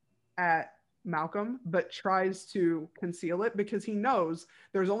angry at Malcolm, but tries to conceal it because he knows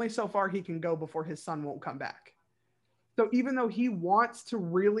there's only so far he can go before his son won't come back. So even though he wants to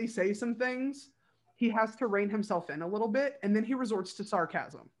really say some things, he has to rein himself in a little bit, and then he resorts to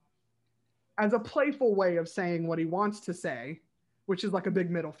sarcasm as a playful way of saying what he wants to say, which is like a big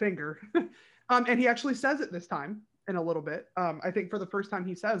middle finger. And he actually says it this time in a little bit. I think for the first time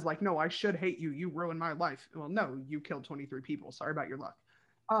he says, like, no, I should hate you. You ruined my life. Well, no, you killed 23 people. Sorry about your luck.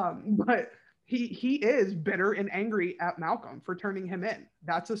 But he is bitter and angry at Malcolm for turning him in.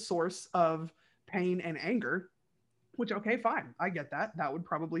 That's a source of pain and anger, which, okay, fine. I get that. That would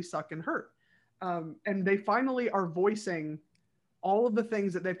probably suck and hurt. And they finally are voicing all of the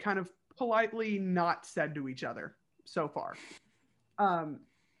things that they've kind of politely not said to each other so far. And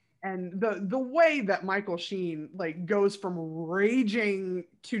the way that Michael Sheen like goes from raging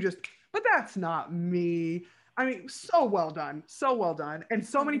to just, but that's not me. I mean, so well done. So well done. And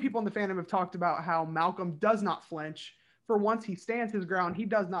so many people in the fandom have talked about how Malcolm does not flinch. For once, he stands his ground. He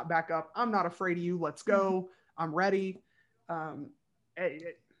does not back up. I'm not afraid of you. Let's go. I'm ready.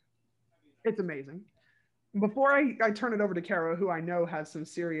 It's amazing. Before I turn it over to Kara, who I know has some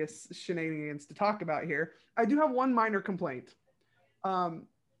serious shenanigans to talk about here, I do have one minor complaint.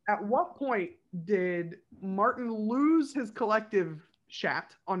 At what point did Martin lose his collective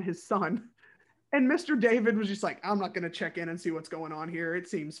shat on his son? And Mr. David was just like, I'm not going to check in and see what's going on here. It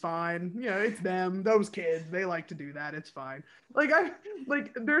seems fine. You know, it's them, those kids. They like to do that. It's fine. Like,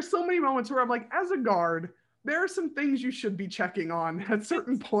 there's so many moments where I'm like, as a guard, there are some things you should be checking on at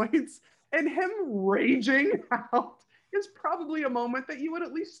certain points. And him raging out is probably a moment that you would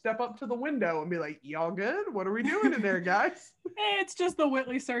at least step up to the window and be like, y'all good? What are we doing in there, guys? It's just the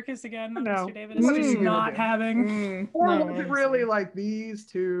Whitley circus again. No. Mr. David is just not having. Or was it really like these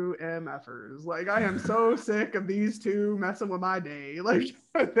two MFers? Like, I am so sick of these two messing with my day. Like,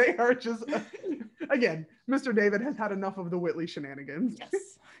 they are just, again, Mr. David has had enough of the Whitley shenanigans.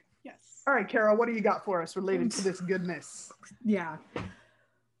 Yes. Yes. All right, Carol, what do you got for us related to this goodness? Yeah.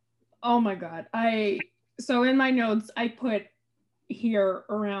 Oh my God. So in my notes, I put here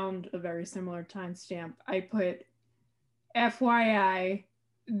around a very similar timestamp, I put FYI,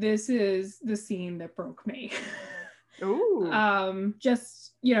 this is the scene that broke me. Ooh.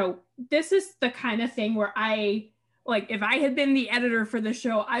 Just, you know, this is the kind of thing where if I had been the editor for the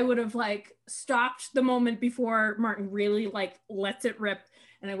show, I would have like stopped the moment before Martin really like lets it rip.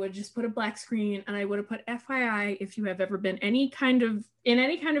 And I would just put a black screen and I would have put FYI, if you have ever been in any kind of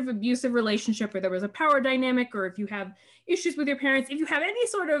abusive relationship where there was a power dynamic, or if you have issues with your parents, if you have any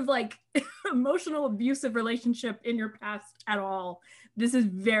sort of like emotional abusive relationship in your past at all, this is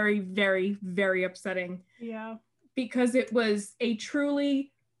very, very, very upsetting. Yeah. Because it was a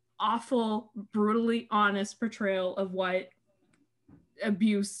truly awful, brutally honest portrayal of what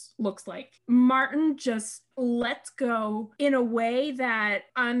abuse looks like. Martin just lets go in a way that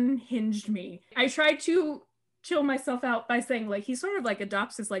unhinged me. I tried to chill myself out by saying like he sort of like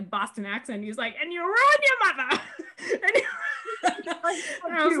adopts this like Boston accent. He's like, and you ruined your mother.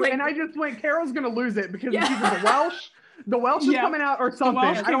 And I just went, Carol's gonna lose it because it's either the Welsh. The Welsh is coming out or something.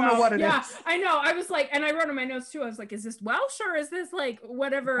 I don't know what it is. Yeah, I know. I was like, and I wrote in my notes too. I was like, is this Welsh or is this like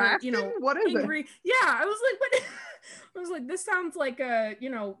whatever, Bastion? you know, what is angry? It? Yeah, I was like, what? I was like, this sounds like a,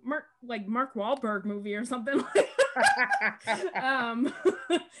 you know, Mark Wahlberg movie or something.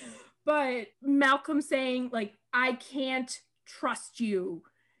 But Malcolm saying like, I can't trust you,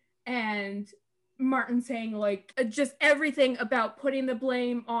 and Martin saying like just everything about putting the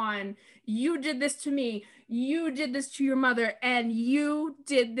blame on, you did this to me, you did this to your mother, and you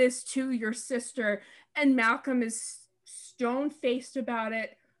did this to your sister. And Malcolm is stone-faced about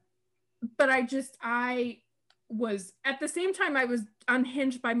it. But I was, at the same time I was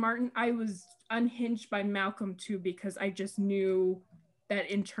unhinged by Martin, I was unhinged by Malcolm too, because I just knew that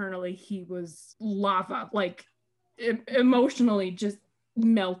internally he was lava, like emotionally just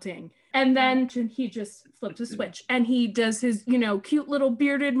melting. And then he just flips a switch and he does his, you know, cute little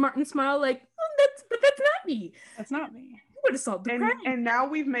bearded Martin smile, like, oh, that's not me. That's not me. Would have solved the crime. And now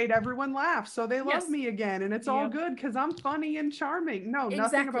we've made everyone laugh, so they love me again, and it's all good because I'm funny and charming. No,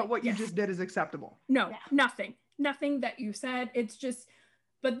 nothing about what you just did is acceptable. No, nothing that you said. It's just,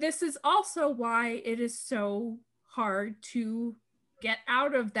 but this is also why it is so hard to get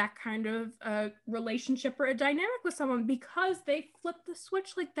out of that kind of relationship or a dynamic with someone, because they flip the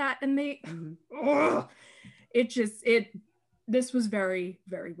switch like that and they this was very,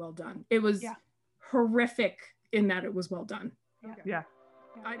 very well done. It was horrific in that it was well done. All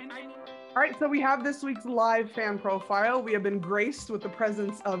right, so we have this week's live fan profile. We have been graced with the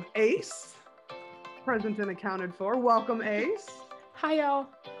presence of Ace, present and accounted for. Welcome, Ace. Hi, y'all.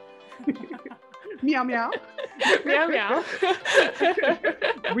 Meow meow. Meow meow.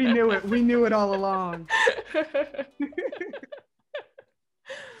 We knew it all along.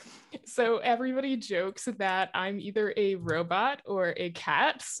 So everybody jokes that I'm either a robot or a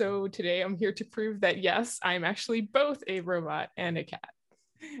cat. So today I'm here to prove that yes, I'm actually both a robot and a cat.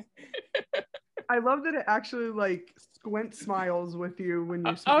 I love that it actually like squint smiles with you when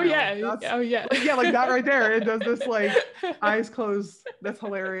you smile. Oh yeah. Like that right there. It does this like eyes closed. That's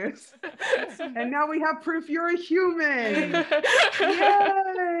hilarious. And now we have proof you're a human.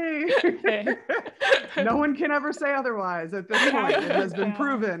 Yay! No one can ever say otherwise at this point. It has been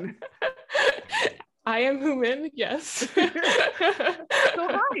proven. I am human, yes. So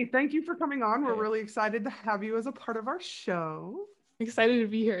hi, thank you for coming on. We're really excited to have you as a part of our show. Excited to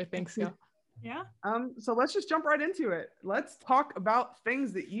be here. Thanks, y'all. Yeah. So let's just jump right into it. Let's talk about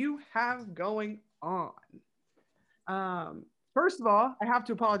things that you have going on. First of all, I have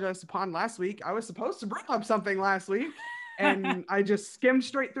to apologize upon last week. I was supposed to bring up something last week, and I just skimmed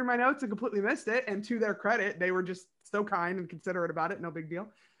straight through my notes and completely missed it. And to their credit, they were just so kind and considerate about it. No big deal.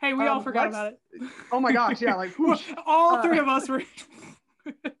 Hey, we all forgot about it. Oh my gosh, yeah, like whoosh. All three of us were.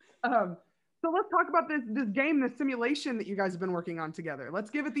 So let's talk about this game, this simulation that you guys have been working on together. Let's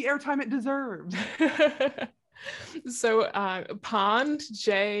give it the airtime it deserves. So Pond,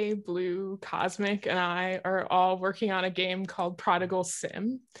 Jay, Blue, Cosmic, and I are all working on a game called Prodigal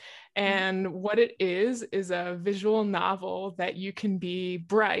Sim. And what it is a visual novel that you can be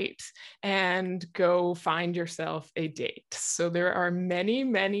bright and go find yourself a date. So there are many,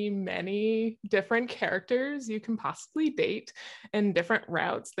 many, many different characters you can possibly date and different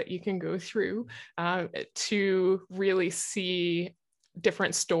routes that you can go through to really see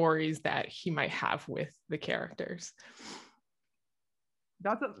different stories that he might have with the characters.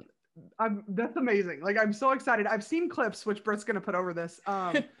 That's amazing. Like, I'm so excited. I've seen clips, which Britt's gonna put over this.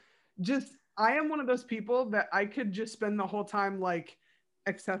 I am one of those people that I could just spend the whole time like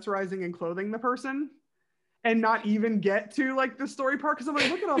accessorizing and clothing the person and not even get to like the story part, because I'm like,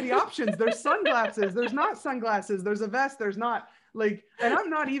 look at all the options. There's sunglasses, there's not sunglasses, there's a vest, there's not, like, and I'm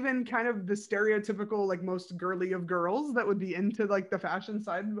not even kind of the stereotypical like most girly of girls that would be into like the fashion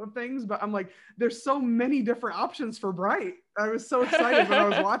side of things, but I'm like, there's so many different options for Bright. I was so excited when I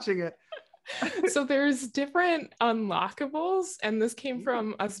was watching it. So there's different unlockables, and this came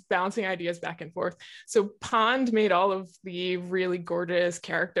from us bouncing ideas back and forth. So Pond made all of the really gorgeous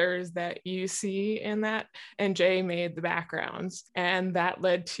characters that you see in that, and Jay made the backgrounds, and that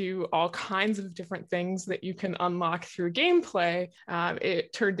led to all kinds of different things that you can unlock through gameplay.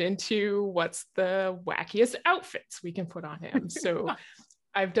 It turned into what's the wackiest outfits we can put on him. So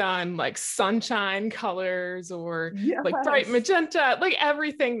I've done like sunshine colors or like bright magenta, like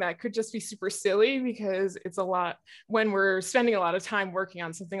everything that could just be super silly, because it's a lot when we're spending a lot of time working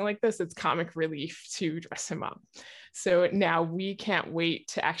on something like this, it's comic relief to dress him up. So now we can't wait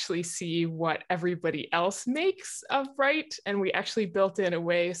to actually see what everybody else makes of Bright. And we actually built in a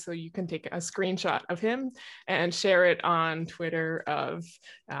way so you can take a screenshot of him and share it on Twitter of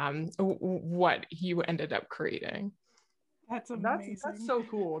what you ended up creating. That's amazing. That's so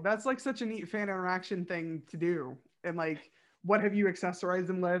cool. That's like such a neat fan interaction thing to do. And like, what have you accessorized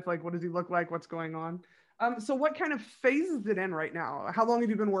him with? Like, what does he look like? What's going on? So what kind of phase is it in right now? How long have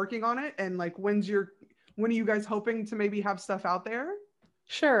you been working on it? And like, when are you guys hoping to maybe have stuff out there?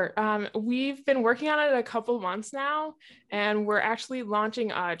 Sure. We've been working on it a couple months now, and we're actually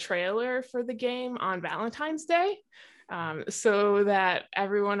launching a trailer for the game on Valentine's Day. So that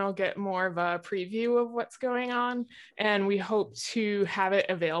everyone will get more of a preview of what's going on. And we hope to have it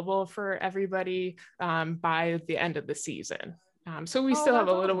available for everybody by the end of the season. So we still have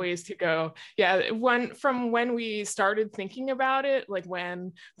a little ways to go. Yeah, from when we started thinking about it, like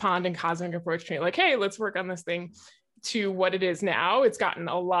when Pond and Cosmic approached me, like, hey, let's work on this thing, to what it is now, it's gotten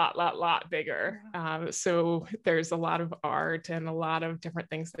a lot bigger. So there's a lot of art and a lot of different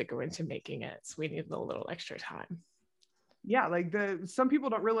things that go into making it. So we need a little extra time. Yeah, like some people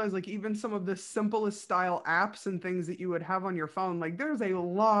don't realize, like, even some of the simplest style apps and things that you would have on your phone, like there's a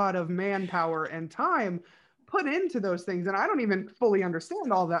lot of manpower and time put into those things, and I don't even fully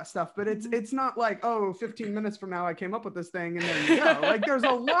understand all that stuff, but it's not like, oh, 15 minutes from now I came up with this thing and there you go. Like, there's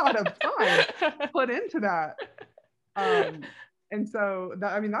a lot of time put into that. And so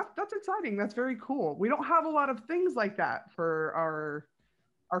that, I mean, that's exciting. That's very cool. We don't have a lot of things like that for our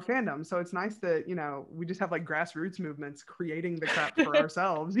fandom, so it's nice that, you know, we just have like grassroots movements creating the crap for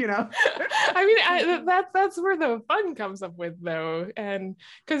ourselves, you know. I mean, that's where the fun comes up with, though, and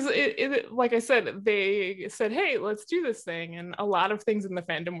because it like I said, they said, hey, let's do this thing, and a lot of things in the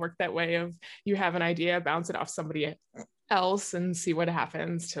fandom work that way of you have an idea, bounce it off somebody else and see what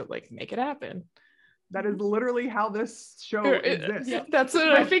happens to like make it happen. That is literally how this show exists. Yeah, that's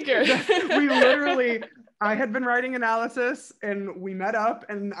what I figured. I had been writing analysis, and we met up,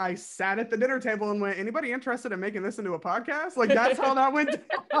 and I sat at the dinner table and went, anybody interested in making this into a podcast? Like, that's how that went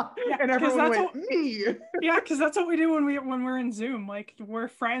down. Yeah, and everyone went, me. Yeah, because that's what we do when we're in Zoom. Like, we're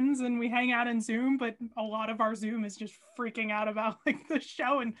friends and we hang out in Zoom, but a lot of our Zoom is just freaking out about like the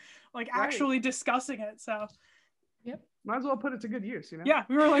show and like actually discussing it. So yep. Might as well put it to good use, you know? Yeah,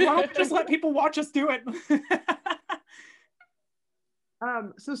 we were like, why don't we just let people watch us do it?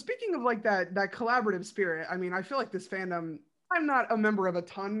 So speaking of like that collaborative spirit, I mean, I feel like this fandom, I'm not a member of a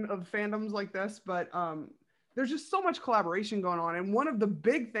ton of fandoms like this, but there's just so much collaboration going on. And one of the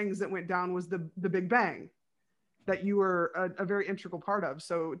big things that went down was the Big Bang that you were a very integral part of.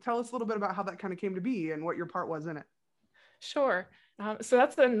 So tell us a little bit about how that kind of came to be and what your part was in it. Sure. So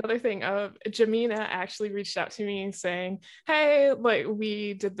that's another thing. Jamina actually reached out to me saying, hey, like,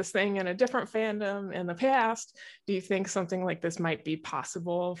 we did this thing in a different fandom in the past. Do you think something like this might be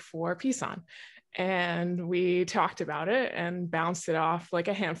possible for Pisan? And we talked about it and bounced it off like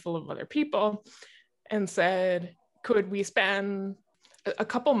a handful of other people and said, could we spend a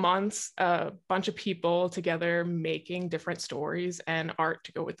couple months, a bunch of people together making different stories and art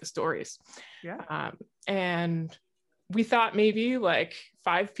to go with the stories. Yeah. And we thought maybe like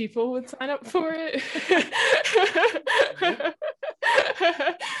 5 people would sign up for it.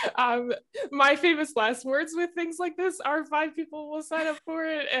 My famous last words with things like this are 5 people will sign up for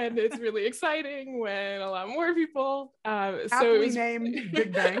it, and it's really exciting when a lot more people. So it was named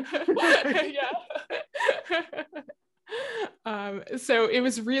Big Bang. Yeah. So it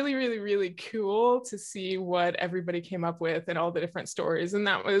was really, really, really cool to see what everybody came up with and all the different stories. And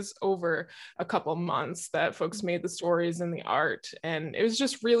that was over a couple months that folks made the stories and the art. And it was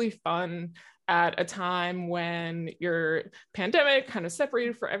just really fun at a time when your pandemic kind of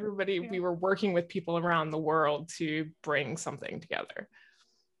separated for everybody. Yeah. We were working with people around the world to bring something together.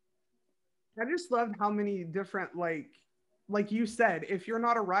 I just loved how many different, like you said, if you're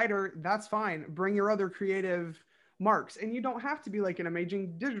not a writer, that's fine. Bring your other creative marks, and you don't have to be like an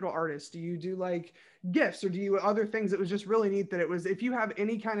amazing digital artist. Do you do like GIFs, or do you other things? It was just really neat that it was, if you have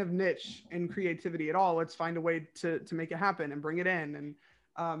any kind of niche in creativity at all, let's find a way to make it happen and bring it in.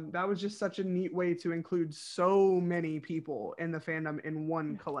 And that was just such a neat way to include so many people in the fandom in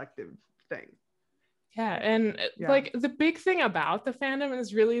one collective thing. Yeah, and like the big thing about the fandom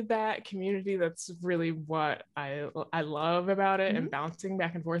is really that community. That's really what I love about it, and bouncing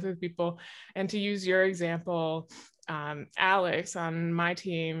back and forth with people. And to use your example, Alex on my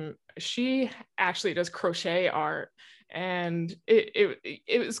team, she actually does crochet art, and it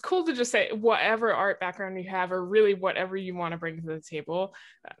was cool to just say whatever art background you have, or really whatever you want to bring to the table,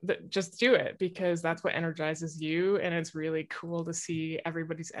 just do it, because that's what energizes you. And it's really cool to see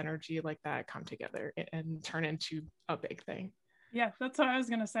everybody's energy like that come together and turn into a big thing. Yeah, that's what I was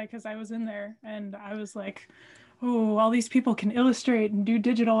gonna say, because I was in there and I was like, oh, all these people can illustrate and do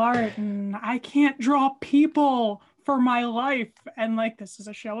digital art, and I can't draw people for my life. And like, this is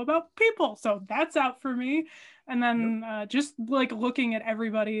a show about people, so that's out for me. And then just like looking at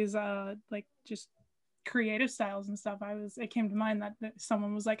everybody's like just creative styles and stuff, it came to mind that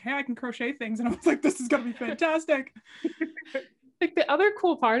someone was like, hey, I can crochet things, and I was like, this is gonna be fantastic. Like the other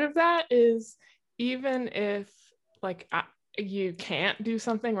cool part of that is, even if like you can't do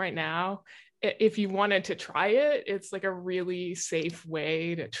something right now, if you wanted to try it, it's like a really safe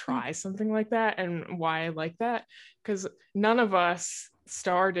way to try something like that. And why I like that, because none of us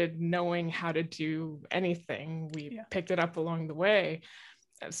started knowing how to do anything. We picked it up along the way.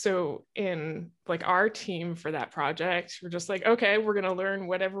 So in like our team for that project, we're just like, okay, we're going to learn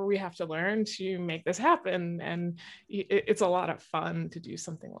whatever we have to learn to make this happen. And it's a lot of fun to do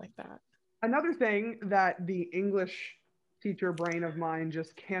something like that. Another thing that the English teacher brain of mine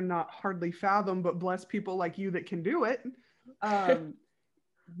just cannot hardly fathom, but bless people like you that can do it.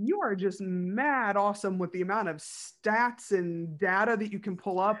 You are just mad awesome with the amount of stats and data that you can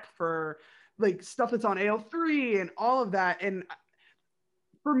pull up for like stuff that's on AO3 and all of that. And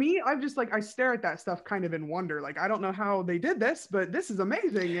for me, I'm just like, I stare at that stuff kind of in wonder. Like, I don't know how they did this, but this is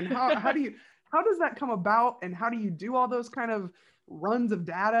amazing. And how does that come about? And how do you do all those kind of runs of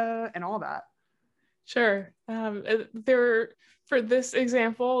data and all that? Sure. For this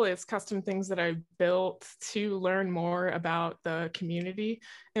example, it's custom things that I built to learn more about the community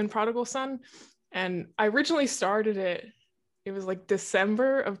in Prodigal Son. And I originally started it was like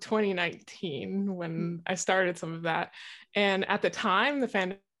December of 2019 when I started some of that. And at the time, the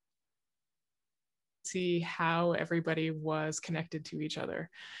fandom see how everybody was connected to each other.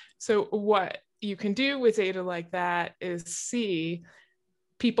 So what you can do with data like that is see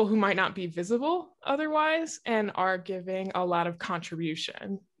people who might not be visible otherwise and are giving a lot of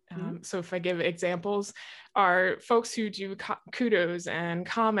contribution. So if I give examples, are folks who do kudos and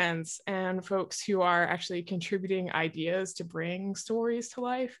comments, and folks who are actually contributing ideas to bring stories to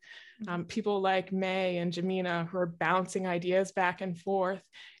life. People like May and Jamina, who are bouncing ideas back and forth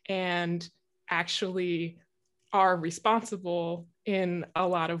and actually are responsible in a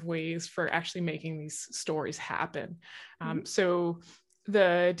lot of ways for actually making these stories happen. So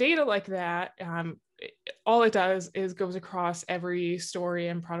the data like that, all it does is goes across every story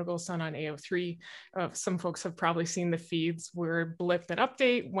in Prodigal Son on AO3. Some folks have probably seen the feeds where blip and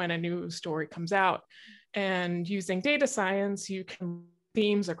update when a new story comes out. And using data science, you can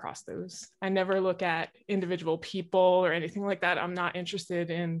themes across those. I never look at individual people or anything like that. I'm not interested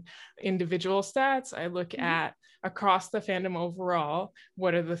in individual stats. I look at across the fandom overall,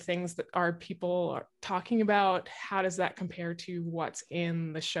 what are the things that our people are talking about? How does that compare to what's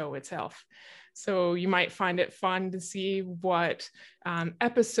in the show itself? So you might find it fun to see what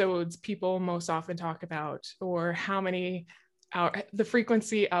episodes people most often talk about, or how many the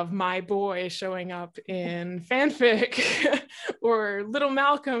frequency of my boy showing up in fanfic or little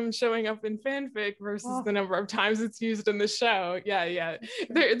Malcolm showing up in fanfic versus the number of times it's used in the show. Yeah.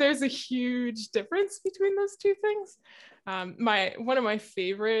 There's a huge difference between those two things. One of my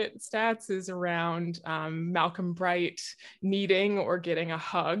favorite stats is around Malcolm Bright needing or getting a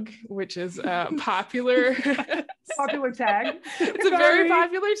hug, which is a popular popular tag. It's a very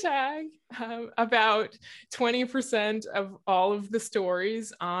popular tag. About 20% of all of the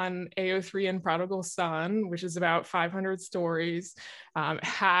stories on AO3 and Prodigal Son, which is about 500 stories,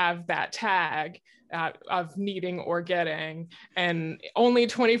 have that tag of needing or getting, and only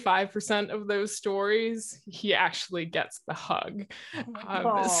 25% of those stories he actually gets the hug.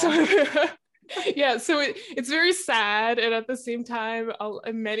 So it's very sad, and at the same time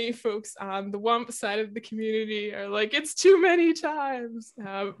many folks on the Wump side of the community are like, it's too many times,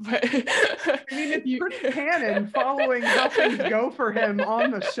 but I mean, it's pretty canon following how things go for him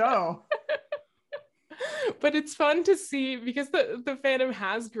on the show. But it's fun to see because the fandom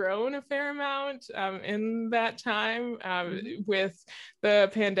has grown a fair amount in that time. With the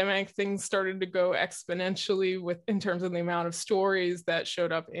pandemic, things started to go exponentially in terms of the amount of stories that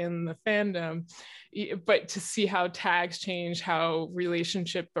showed up in the fandom. But to see how tags change, how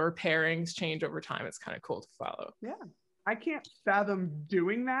relationship or pairings change over time, it's kind of cool to follow. Yeah. I can't fathom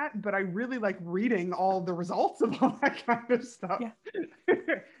doing that, but I really like reading all the results of all that kind of stuff. Yeah.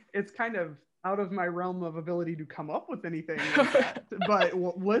 It's kind of out of my realm of ability to come up with anything like that. But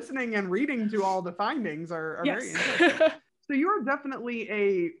listening and reading to all the findings are very interesting. So you're definitely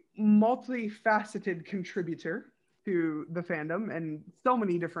a multifaceted contributor to the fandom in so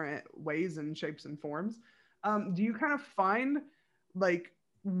many different ways and shapes and forms. Do you kind of find like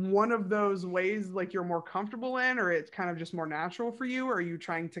one of those ways like you're more comfortable in, or it's kind of just more natural for you? Or are you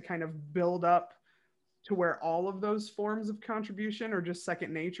trying to kind of build up to where all of those forms of contribution are just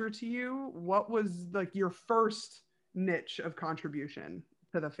second nature to you? What was like your first niche of contribution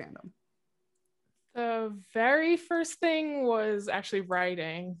to the fandom? The very first thing was actually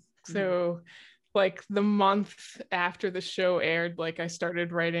writing. So like the month after the show aired, like I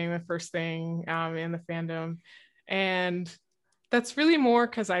started writing the first thing in the fandom. And that's really more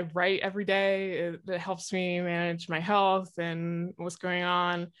because I write every day. It helps me manage my health and what's going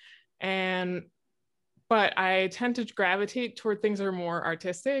on. But I tend to gravitate toward things that are more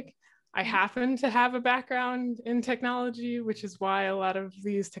artistic. I happen to have a background in technology, which is why a lot of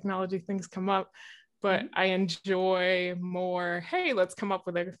these technology things come up. But I enjoy more, hey, let's come up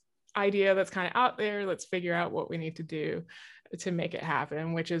with an idea that's kind of out there. Let's figure out what we need to do to make it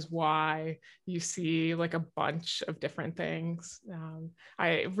happen, which is why you see like a bunch of different things.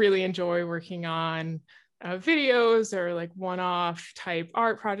 I really enjoy working on videos or like one-off type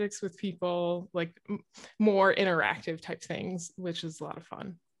art projects with people, like more interactive type things, which is a lot of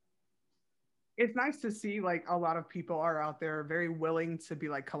fun. It's nice to see like a lot of people are out there very willing to be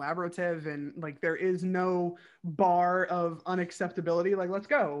like collaborative, and like there is no bar of unacceptability. Like, let's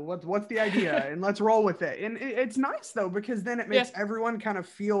go, what's the idea and let's roll with it. And it's nice though, because then it makes everyone kind of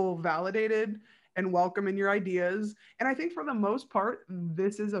feel validated and welcome in your ideas. And I think for the most part,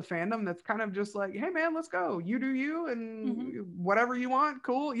 this is a fandom that's kind of just like, hey man, let's go, you do you, and whatever you want,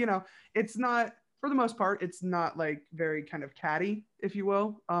 cool. You know, it's not, for the most part, it's not like very kind of catty, if you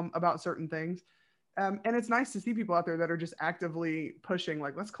will, about certain things. And it's nice to see people out there that are just actively pushing,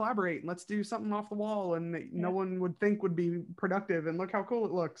 like, let's collaborate and let's do something off the wall and that no one would think would be productive, and look how cool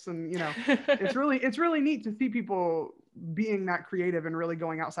it looks. And, you know, it's really neat to see people being that creative and really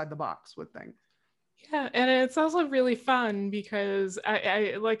going outside the box with things. Yeah, and it's also really fun because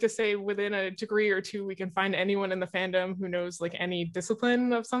I like to say within a degree or two, we can find anyone in the fandom who knows like any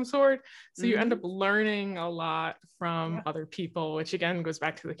discipline of some sort. So you end up learning a lot from other people, which again goes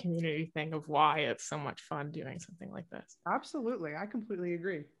back to the community thing of why it's so much fun doing something like this. Absolutely. I completely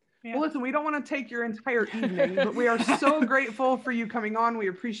agree. Yeah. Well, listen, we don't want to take your entire evening, but we are so grateful for you coming on. We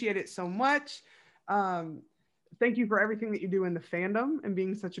appreciate it so much. Thank you for everything that you do in the fandom and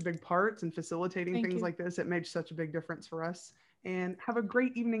being such a big part and facilitating things like this. It made such a big difference for us. And have a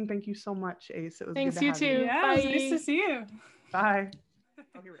great evening. Thank you so much, Ace. It was Thanks, good to you have too. you. Yeah, Bye. It was nice to see you. Bye.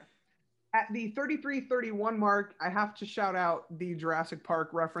 Oh, here we go. At the 33:31 mark, I have to shout out the Jurassic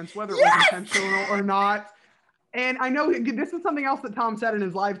Park reference, whether it was intentional or not. And I know this is something else that Tom said in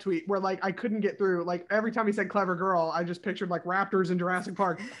his live tweet where like I couldn't get through. Like every time he said clever girl, I just pictured like raptors in Jurassic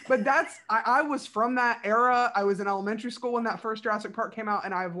Park. But that's, I was from that era. I was in elementary school when that first Jurassic Park came out,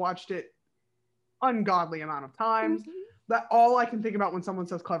 and I've watched it ungodly amount of times. That all I can think about when someone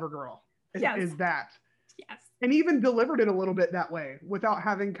says clever girl is that. Yes. And even delivered it a little bit that way without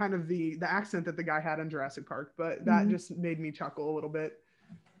having kind of the accent that the guy had in Jurassic Park. But that just made me chuckle a little bit.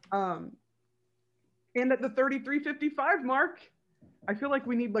 And at the 33:55 mark, I feel like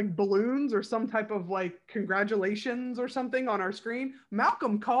we need like balloons or some type of like congratulations or something on our screen.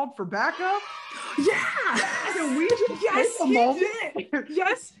 Malcolm called for backup. Yeah. Can we just Yes, take a he moment? did.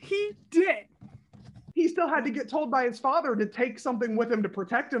 Yes, he did. He still had to get told by his father to take something with him to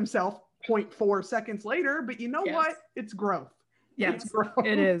protect himself 0.4 seconds later. But you know what? It's growth. Yes, It's growth.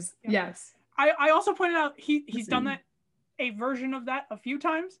 it is. Yeah. Yes. I also pointed out he's done that, a version of that a few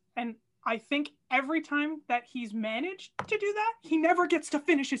times. And I think every time that he's managed to do that, he never gets to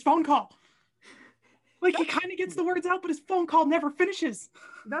finish his phone call. Like he kind of gets the words out, but his phone call never finishes.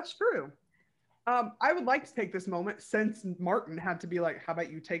 That's true. I would like to take this moment, since Martin had to be like, how about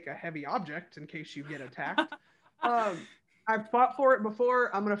you take a heavy object in case you get attacked? I've fought for it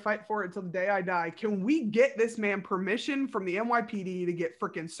before. I'm going to fight for it till the day I die. Can we get this man permission from the NYPD to get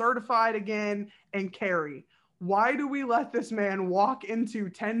freaking certified again and carry? Why do we let this man walk into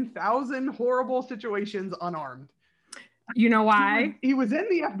 10,000 horrible situations unarmed? You know why? He was in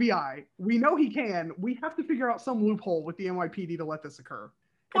the FBI. We know he can. We have to figure out some loophole with the NYPD to let this occur.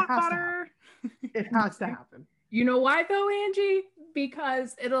 It has to happen. It has to happen. You know why though, Angie?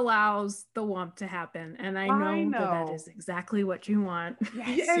 Because it allows the wump to happen. And I know. That is exactly what you want.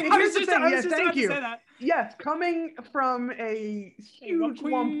 Yes. Yeah, I was just thank you. to say that. Yes, coming from a huge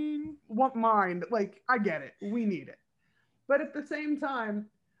wump mind, like, I get it. We need it. But at the same time,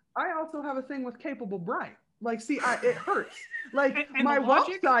 I also have a thing with capable bright. Like, see, it hurts. Like, and my wump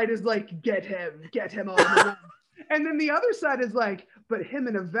side is like, get him on the run. And then the other side is like, but him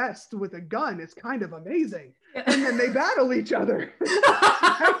in a vest with a gun is kind of amazing. And then they battle each other.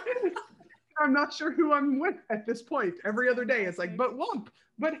 I'm not sure who I'm with at this point. Every other day, it's like, but wump,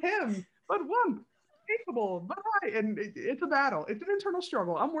 but him, but wump, capable, but I. And it's a battle. It's an internal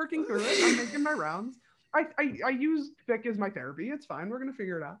struggle. I'm working through it. I'm making my rounds. I use fic as my therapy. It's fine. We're going to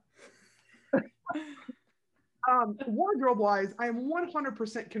figure it out. Wardrobe wise, I am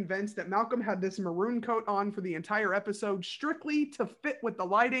 100% convinced that Malcolm had this maroon coat on for the entire episode strictly to fit with the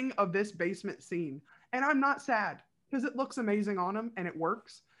lighting of this basement scene. And I'm not sad because it looks amazing on him and it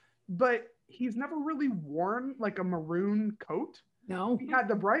works. But he's never really worn like a maroon coat. No. He had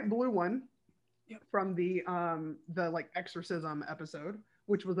the bright blue one from the like exorcism episode,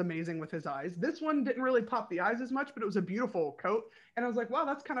 which was amazing with his eyes. This one didn't really pop the eyes as much, but it was a beautiful coat. And I was like, wow,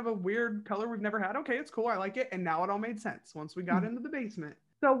 that's kind of a weird color we've never had. Okay, it's cool. I like it. And now it all made sense once we got into the basement.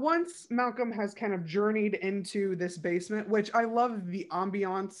 So once Malcolm has kind of journeyed into this basement, which I love the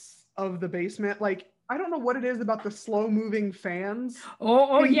ambiance of the basement. Like, I don't know what it is about the slow moving fans.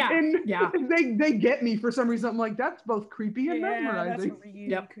 Yeah. They get me for some reason. I'm like, that's both creepy and mesmerizing. That's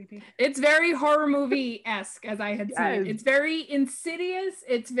really creepy. It's very horror movie-esque, as I had seen. It's very Insidious.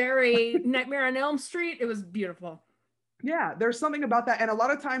 It's very Nightmare on Elm Street. It was beautiful. Yeah, there's something about that. And a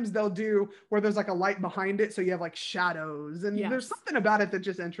lot of times they'll do where there's like a light behind it. So you have like shadows. And there's something about it that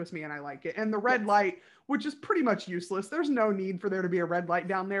just interests me and I like it. And the red light, which is pretty much useless. There's no need for there to be a red light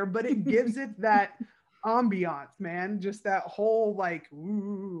down there, but it gives it that ambiance, man. Just that whole like,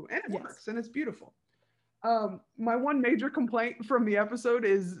 ooh, and it works and it's beautiful. My one major complaint from the episode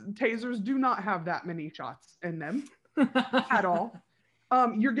is tasers do not have that many shots in them at all.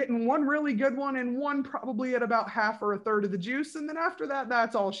 You're getting one really good one and one probably at about half or a third of the juice. And then after that,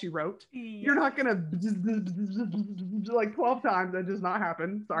 that's all she wrote. Yeah. You're not going to like 12 times. That does not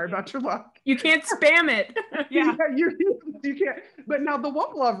happen. Sorry about your luck. You can't spam it. You can't. But now the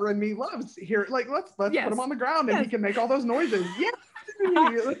wump lover in me loves here. Like, let's put him on the ground and he can make all those noises. Yeah.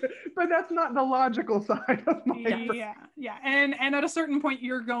 But that's not the logical side of my brain. Yeah. And at a certain point,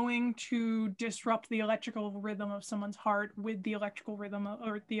 you're going to disrupt the electrical rhythm of someone's heart with the electrical rhythm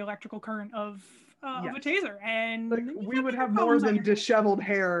or the electrical current of a taser. And like, we would have more than disheveled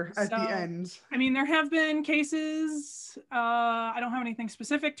hair at the end. I mean, there have been cases, I don't have anything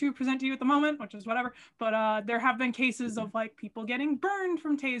specific to present to you at the moment, which is whatever, but there have been cases of like people getting burned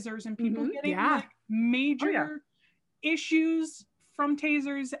from tasers and people getting like major issues from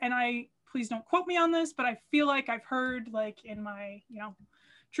tasers. And please don't quote me on this, but I feel like I've heard like in my,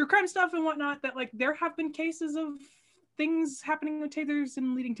 true crime stuff and whatnot, that like there have been cases of things happening with tasers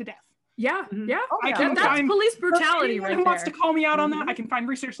and leading to death. Yeah. That's police brutality right there. Who wants to call me out on that? I can find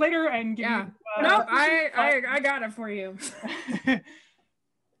research later and give you. I got it for you.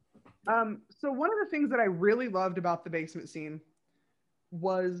 So one of the things that I really loved about the basement scene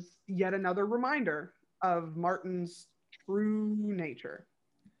was yet another reminder of Martin's true nature.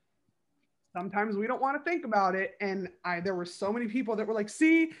 Sometimes we don't want to think about it, and there were so many people that were like,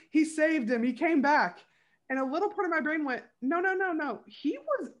 see, he saved him, he came back. And a little part of my brain went, no. He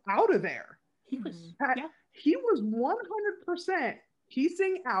was out of there. He was, He was 100%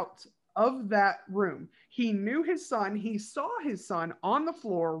 piecing out of that room. He knew his son. He saw his son on the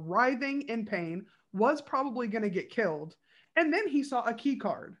floor, writhing in pain, was probably going to get killed. And then he saw a key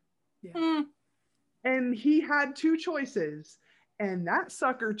card. Yeah. And he had two choices. And that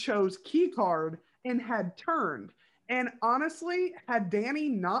sucker chose key card and had turned. And honestly, had Danny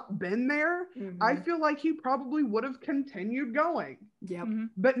not been there, I feel like he probably would have continued going. Yep.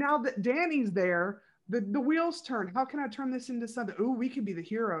 But now that Danny's there, the wheels turn. How can I turn this into something? Oh, we could be the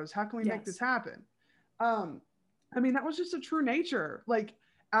heroes. How can we make this happen? I mean, that was just a true nature. Like,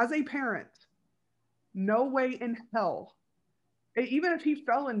 as a parent, no way in hell, even if he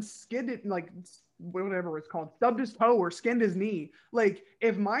fell and skidded, like, whatever it's called, stubbed his toe or skinned his knee, like,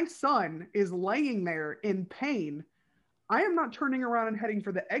 if my son is laying there in pain, I am not turning around and heading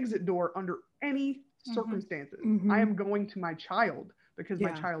for the exit door under any circumstances. I am going to my child because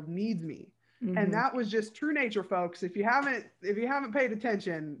my child needs me. And that was just true nature, folks. If you haven't paid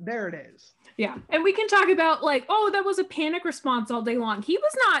attention, there it is. Yeah. And we can talk about like, oh, that was a panic response all day long. He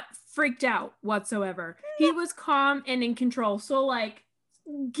was not freaked out whatsoever. He was calm and in control. So like,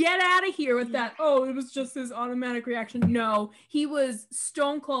 get out of here with that. Oh, it was just his automatic reaction. No, he was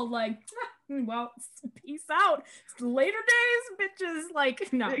stone cold like, well, peace out. Later days, bitches.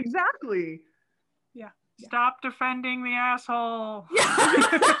 Like, no. Exactly. Yeah. Stop defending the asshole.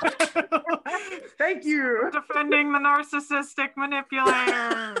 Thank you. Defending the narcissistic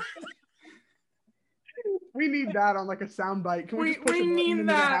manipulator. We need that on like a soundbite. Can we just push we a button need and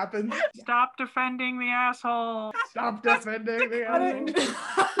that. it happens? Stop defending the asshole. Stop defending the asshole.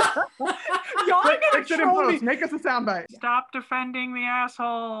 Y'all are gonna Fix it in troll me. post. Make us a soundbite. Stop defending the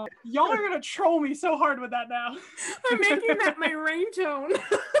asshole. Y'all are gonna troll me so hard with that now. I'm making that my ringtone.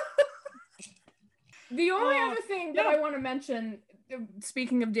 The only other thing that I want to mention,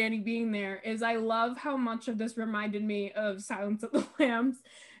 speaking of Danny being there, is I love how much of this reminded me of Silence of the Lambs,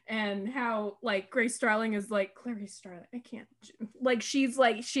 and how like Grace Starling is like, Clarice Starling, I can't, like she's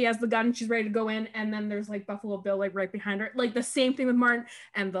like, she has the gun, she's ready to go in, and then there's like Buffalo Bill like right behind her, like the same thing with Martin,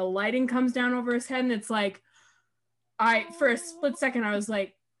 and the lighting comes down over his head, and it's like, for a split second I was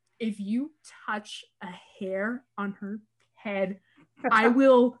like, if you touch a hair on her head,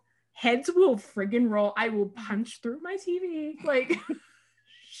 heads will friggin' roll. I will punch through my TV. Like,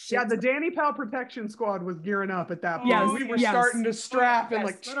 yeah, the Danny Powell protection squad was gearing up at that point. Yes, We were starting to strap and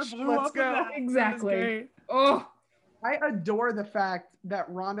like, let's go. Exactly. Oh, I adore the fact that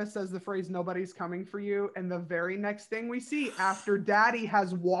Rhonda says the phrase, nobody's coming for you. And the very next thing we see after Daddy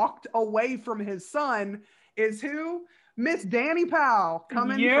has walked away from his son is who? Miss Danny Powell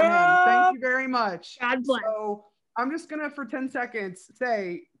coming for him. Thank you very much. God bless. So I'm just going to, for 10 seconds,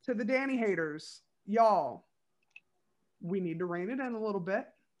 say to the Danny haters, y'all, we need to rein it in a little bit.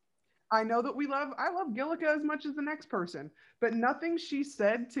 I know that I love Gillica as much as the next person, but nothing she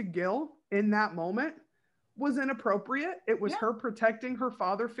said to Gil in that moment was inappropriate. It was her protecting her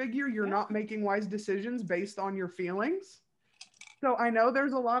father figure. You're not making wise decisions based on your feelings. So I know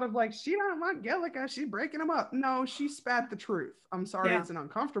there's a lot of like, she don't want Gillica, she's breaking him up. No, she spat the truth. I'm sorry, it's an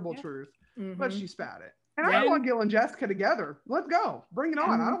uncomfortable truth, but she spat it. And I want Gil and Jessica together. Let's go. Bring it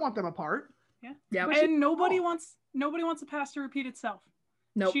on. I don't want them apart. Yeah. And nobody wants the past to repeat itself.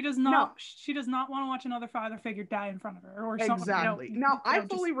 No, she does not. She does not want to watch another father figure die in front of her or something. Exactly. Now, I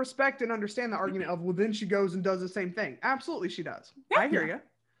fully respect and understand the argument of, well, then she goes and does the same thing. Absolutely, she does. I hear you. Yeah.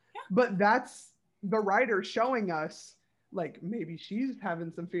 But that's the writer showing us, like, maybe she's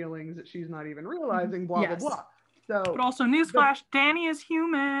having some feelings that she's not even realizing. Blah blah blah. So, but also, newsflash: Danny is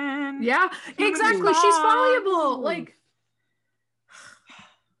human. Yeah, exactly. She's fallible. Like.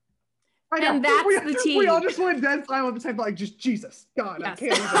 And that's the tea. We all just went dead silent at the same time, like, just Jesus, God, I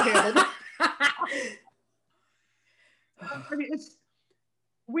can't even handle that. I mean,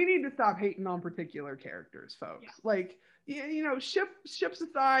 we need to stop hating on particular characters, folks. Yeah. Like, you know, ships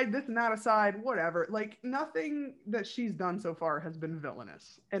aside, this and that aside, whatever. Like, nothing that she's done so far has been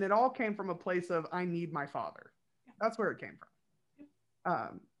villainous, and it all came from a place of I need my father. Yeah. That's where it came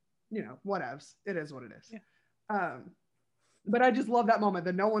from. You know, whatevs. It is what it is. Yeah. But I just love that moment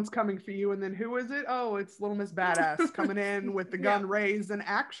that no one's coming for you. And then who is it? Oh, it's Little Miss Badass coming in with the gun raised. And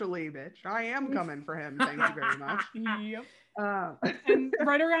actually, bitch, I am coming for him. Thank you very much. Yep. And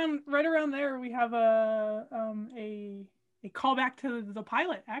right around there, we have a callback to the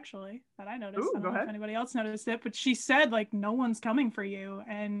pilot, actually, that I noticed. Ooh, I don't know if anybody else noticed it, but she said, like, no one's coming for you.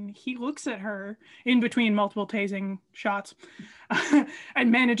 And he looks at her in between multiple tasing shots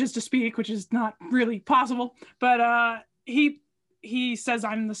and manages to speak, which is not really possible. But he says,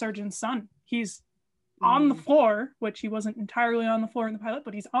 I'm the surgeon's son. He's on the floor, which he wasn't entirely on the floor in the pilot,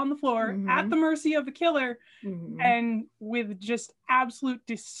 but he's on the floor at the mercy of the killer, and with just absolute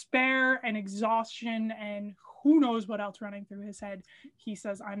despair and exhaustion and who knows what else running through his head, he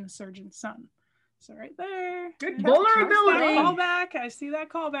says, "I'm the surgeon's son." So right there, Good catch. Vulnerability. Callback. I see that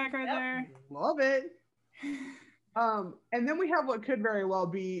callback right there. Love it. And then we have what could very well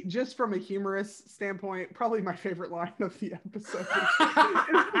be, just from a humorous standpoint, probably my favorite line of the episode.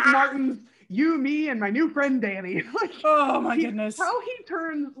 Martin's, "You, me, and my new friend Danny." Like, oh my goodness. How he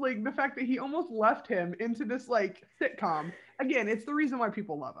turns, like, the fact that he almost left him into this, like, sitcom. Again, it's the reason why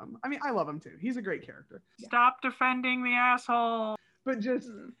people love him. I mean, I love him too. He's a great character. Stop defending the asshole. But just,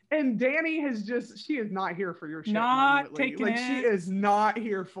 and Danny she is not here for your shit. Not taking like, it. she is not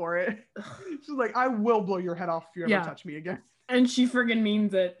here for it. She's like, "I will blow your head off if you ever touch me again." And she friggin'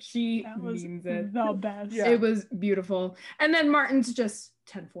 means it. She means it. The best. Yeah. It was beautiful. And then Martin's just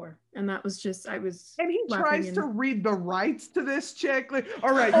 10-4. And that was just, And he tries to read the rights to this chick. Like, "All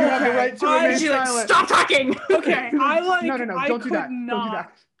right, you have the right to remain silent." Like, "Stop talking." Okay, I like. No, don't do that. Not. Don't do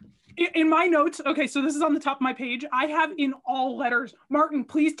that. In my notes, okay, so this is on the top of my page. I have in all letters, "Martin,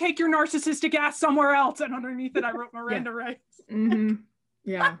 please take your narcissistic ass somewhere else." And underneath it, I wrote Miranda rights.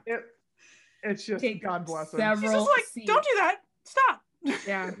 Yeah. It's just, God bless him. She's just like, "Don't do that. Stop."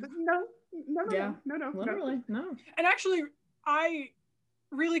 Yeah. No. Literally, no. And actually, I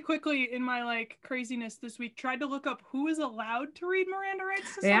really quickly in my like craziness this week tried to look up who is allowed to read Miranda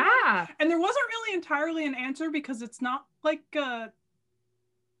rights to someone. Yeah. And there wasn't really entirely an answer because it's not like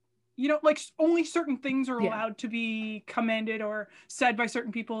like only certain things are allowed to be commanded or said by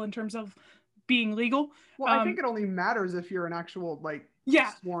certain people in terms of being legal. Well, I think it only matters if you're an actual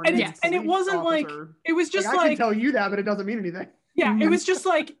sworn and it wasn't officer. like it was just I can tell you that, but it doesn't mean anything. Yeah, it was just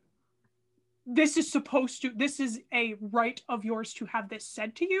like, this is a right of yours to have this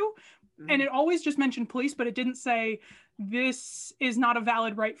said to you. And it always just mentioned police, but it didn't say this is not a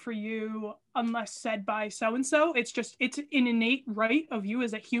valid right for you unless said by so-and-so. It's an innate right of you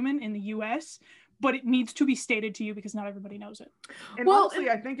as a human in the US, but it needs to be stated to you because not everybody knows it. And honestly,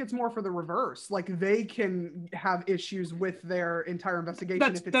 I think it's more for the reverse. Like, they can have issues with their entire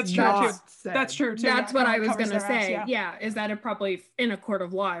investigation if it's not said. That's true too. That's what I was going to say. Is that it probably, in a court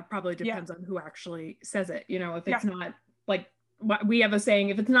of law, it probably depends on who actually says it. If it's not, like, we have a saying,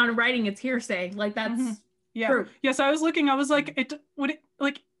 if it's not in writing, it's hearsay. Like, that's true. Yes, I was looking, I was like,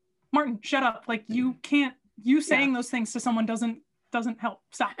 Martin, shut up. Like, you can't, saying those things to someone doesn't help.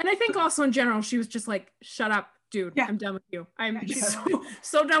 Stop. And I think also in general, she was just like, "Shut up, dude. I'm done with you. I'm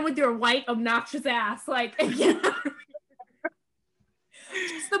so done with your white, obnoxious ass." Like, just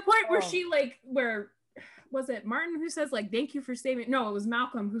the point where she where was it Martin who says like, "Thank you for saving," no, it was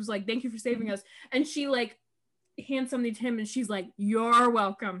Malcolm who's like, "Thank you for saving us," and she like hands something to him and she's like, "You're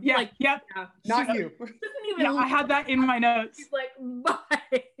welcome." Not you. I had that in my notes. She's like,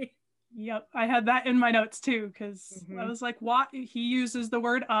 "Bye." Yep, I had that in my notes too, because I was like, "What?" He uses the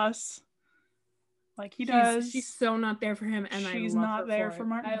word "us," like he does. She's so not there for him, and she's not there for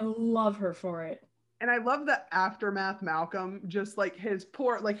Martin. I love her for it. And I love the aftermath Malcolm, just like his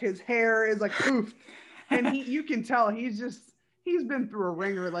his hair is like poof, and you can tell he's been through a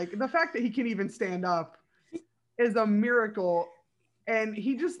ringer. Like, the fact that he can even stand up is a miracle. And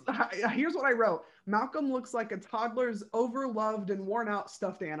here's what I wrote: Malcolm looks like a toddler's overloved and worn out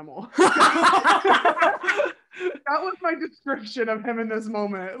stuffed animal. That was my description of him in this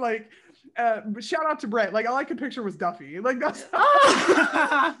moment. Like, shout out to Brett. Like, all I could picture was Duffy. Like, that's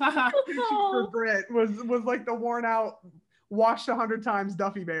for Brett was like the worn out, washed 100 times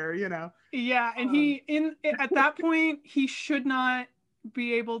Duffy Bear, Yeah, and at that point he should not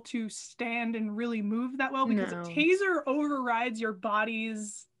be able to stand and really move that well because a taser overrides your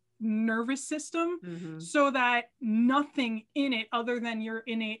body's nervous system so that nothing in it other than your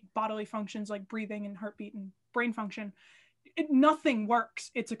innate bodily functions like breathing and heartbeat and brain function, nothing works.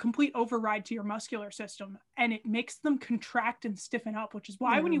 It's a complete override to your muscular system and it makes them contract and stiffen up, which is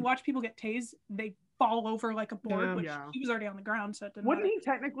why when you watch people get tased, they fall over like a board, which he was already on the ground, so it didn't Wouldn't matter. he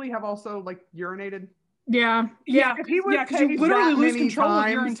technically have also like urinated? Yeah, because you literally lose control of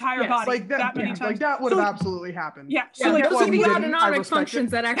your entire body like that many times. Like, that would have absolutely happened. Yeah, so like those are the autonomic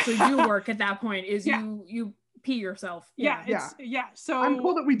functions that actually do work at that point. Is you pee yourself. So I'm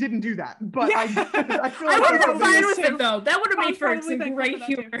cool that we didn't do that, but I feel I like would have been fine with it though. That would have made for some great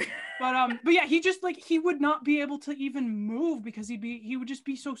humor. But yeah, he just like he would not be able to even move because he would just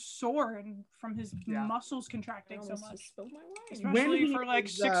be so sore and from his muscles contracting so much. Especially for like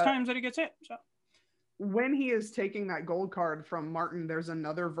 6 times that he gets hit. So when he is taking that gold card from Martin, there's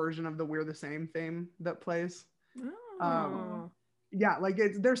another version of the "We're the Same" theme that plays. Yeah, like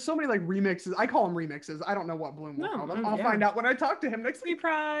there's so many like remixes. I call them remixes. I don't know what Bloom will call them. I'll find out when I talk to him next week.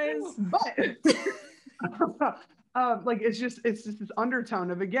 Surprise. But like it's just this undertone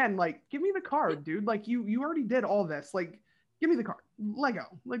of, again, like, give me the card, dude. Like you already did all this. Like, give me the card. Lego.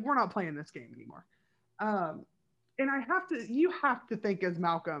 Like, we're not playing this game anymore. And you have to think as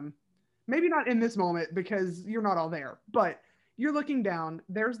Malcolm, maybe not in this moment because you're not all there, but you're looking down.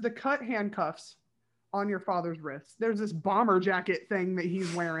 There's the cut handcuffs on your father's wrists. There's this bomber jacket thing that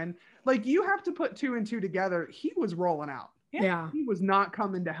he's wearing. Like, you have to put 2 and 2 together. He was rolling out. Yeah. He was not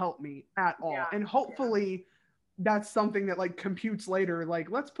coming to help me at all. Yeah. And hopefully that's something that like computes later. Like,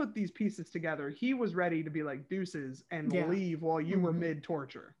 let's put these pieces together. He was ready to be like deuces and leave while you were mid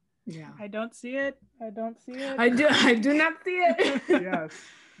torture. Yeah. I don't see it. I do not see it. Yes.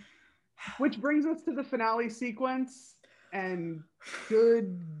 Which brings us to the finale sequence. And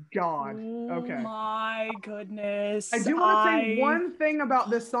good God. Okay. Oh my goodness. I do want to say one thing about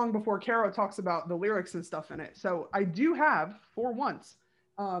this song before Caro talks about the lyrics and stuff in it. So I do have, for once,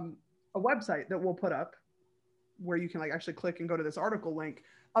 a website that we'll put up where you can like actually click and go to this article link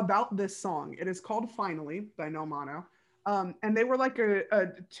about this song. It is called Finally by No Mono. And they were like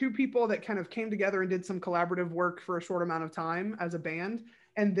a 2 people that kind of came together and did some collaborative work for a short amount of time as a band.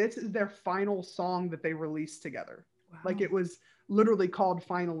 And this is their final song that they released together. Wow. Like, it was literally called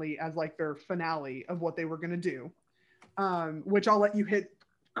Finally as like their finale of what they were going to do, which I'll let you hit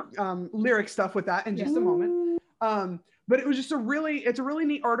lyric stuff with that in just a moment. But it was just it's a really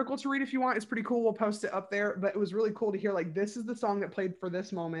neat article to read if you want. It's pretty cool. We'll post it up there, but it was really cool to hear, like, this is the song that played for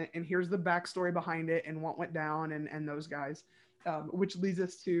this moment, and here's the backstory behind it and what went down and those guys, which leads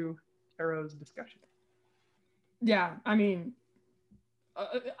us to Caro's discussion. Yeah, I mean,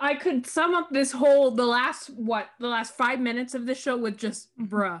 I could sum up the last 5 minutes of the show with just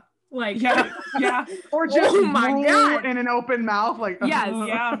bruh. Like, yeah. Or just oh my God, in an open mouth, like, yes,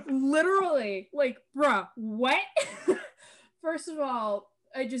 yeah, literally, like, bruh, what? First of all,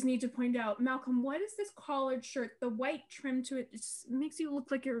 I just need to point out, Malcolm, what is this collared shirt? The white trim to it just makes you look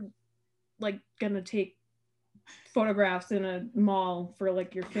like you're like gonna take photographs in a mall for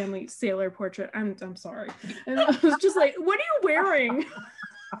like your family sailor portrait. I'm sorry. And I was just like, what are you wearing?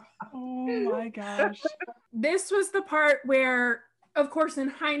 Oh my gosh. This was the part where, of course, in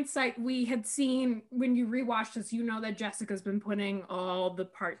hindsight, we had seen, when you rewatch this, you know that Jessica's been putting all the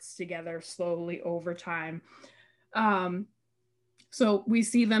parts together slowly over time. So we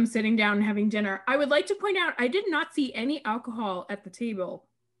see them sitting down and having dinner. I would like to point out, I did not see any alcohol at the table.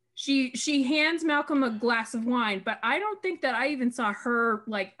 She hands Malcolm a glass of wine, but I don't think that I even saw her,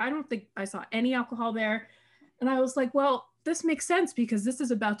 like, I don't think I saw any alcohol there. And I was like, well, this makes sense because this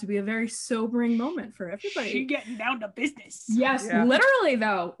is about to be a very sobering moment for everybody. She getting down to business. Yes, yeah. Literally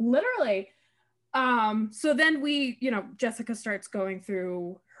though, literally. So then Jessica starts going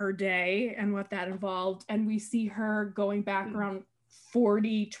through her day and what that involved. And we see her going back around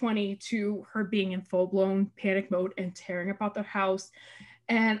 40-20 to her being in full-blown panic mode and tearing apart the house.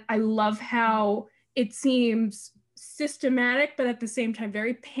 And I love how it seems systematic, but at the same time,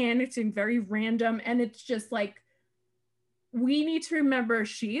 very panicked and very random. And it's just like, we need to remember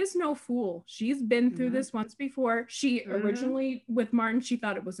she is no fool. She's been through this once before. She originally, with Martin, she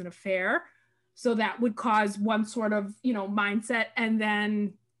thought it was an affair. So that would cause one sort of, mindset. And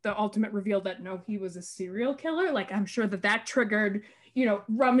then the ultimate reveal that no, he was a serial killer. Like, I'm sure that triggered,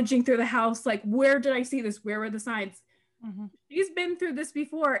 rummaging through the house. Like, where did I see this? Where were the signs? Mm-hmm. She's been through this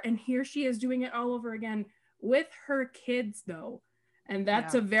before, and here she is doing it all over again with her kids, though. And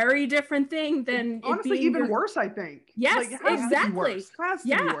that's a very different thing than honestly even worse, I think. Yes, exactly. It has to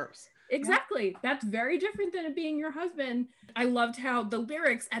be worse. Exactly. That's very different than it being your husband. I loved how the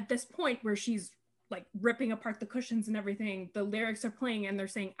lyrics at this point where she's like ripping apart the cushions and everything, the lyrics are playing and they're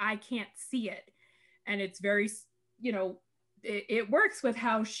saying, I can't see it. And it's very, it works with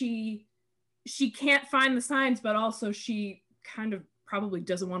how she can't find the signs, but also she kind of probably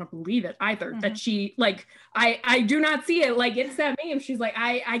doesn't want to believe it either. That she like, I do not see it. Like, it's that meme. She's like,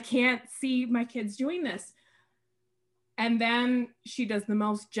 I can't see my kids doing this. And then she does the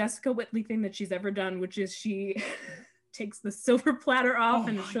most Jessica Whitley thing that she's ever done, which is she takes the silver platter off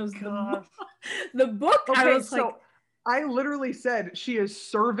and it shows the book. Okay, I was like, I literally said she is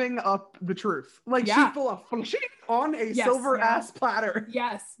serving up the truth. Like, she's full of on a silver ass platter.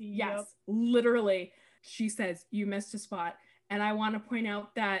 Yes, literally. She says, you missed a spot. And I want to point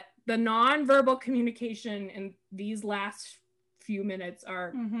out that the nonverbal communication in these last few minutes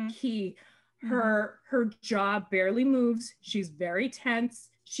are key. Her jaw barely moves. She's very tense.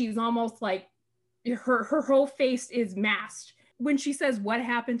 She's almost like her whole face is masked. When she says what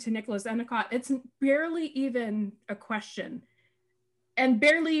happened to Nicholas Endicott, it's barely even a question. and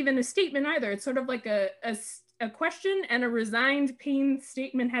barely even a statement either. It's sort of like a question and a resigned pain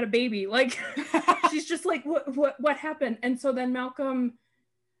statement had a baby. Like she's just like, what happened? And so then Malcolm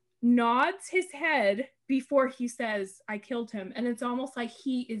nods his head before he says, I killed him. And it's almost like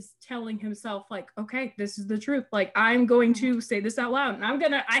he is telling himself, like, okay, this is the truth. Like, I'm going to say this out loud, and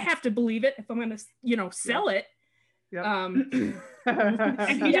I have to believe it if I'm gonna, sell it. Yep.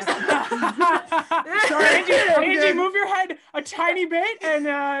 And he just sorry, Angie, move your head a tiny bit, and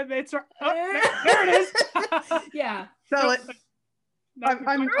it's there it is. Yeah, sell it.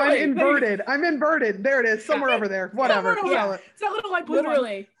 I'm inverted. I'm inverted. There it is, somewhere over there. Whatever. Sell it. It's that little like blue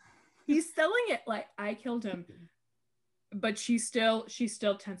literally. One. He's selling it like, I killed him, but she's still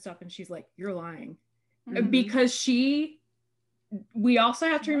tensed up, and she's like, you're lying, because we also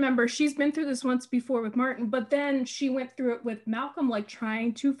have to remember she's been through this once before with Martin, but then she went through it with Malcolm, like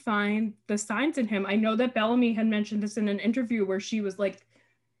trying to find the signs in him. I know that Bellamy had mentioned this in an interview where she was like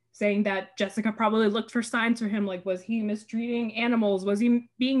saying that Jessica probably looked for signs for him. Like, was he mistreating animals? Was he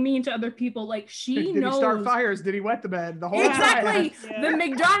being mean to other people? Like, she knows. Did he start fires? Did he wet the bed? The whole exactly. The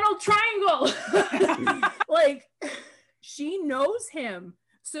McDonald triangle. Like, she knows him.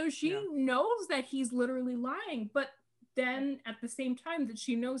 So she knows that he's literally lying. But then at the same time that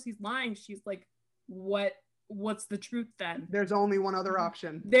she knows he's lying, she's like, what's the truth then? There's only one other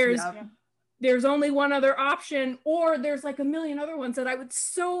option. There's only one other option, or there's like a million other ones that I would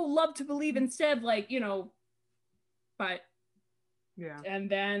so love to believe instead, like, but yeah. And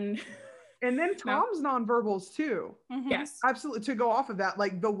then Tom's nonverbals too. Yes, absolutely. To go off of that,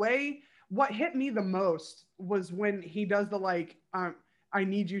 like what hit me the most was when he does the like, I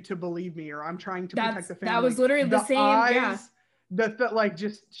need you to believe me, or I'm trying to protect the family. That was literally the same. Eyes, that like,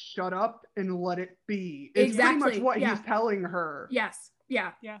 just shut up and let it be. It's exactly pretty much what he's telling her. Yes.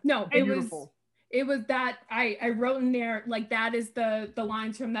 Yeah. No, it was that I wrote in there, like, that is the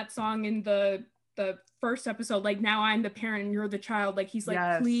lines from that song in the first episode, like, now I'm the parent and you're the child. Like, he's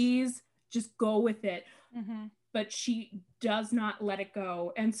like, please just go with it. But she does not let it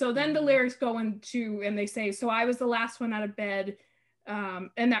go. And so then the lyrics go into, and they say, so I was the last one out of bed.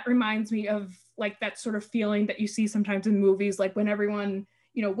 And that reminds me of like that sort of feeling that you see sometimes in movies, like when everyone,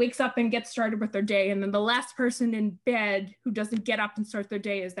 wakes up and gets started with their day, and then the last person in bed who doesn't get up and start their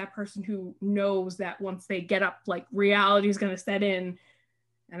day is that person who knows that once they get up, like, reality is going to set in.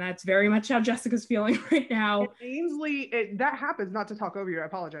 And that's very much how Jessica's feeling right now. And Ainsley, that happens, not to talk over you, I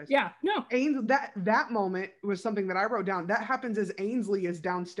apologize. Yeah, no. Ainsley, that moment was something that I wrote down. That happens as Ainsley is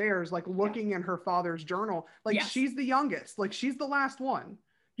downstairs, like, looking in her father's journal. Like, she's the youngest. Like, she's the last one.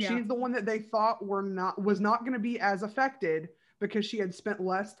 She's the one that they thought was not going to be as affected because she had spent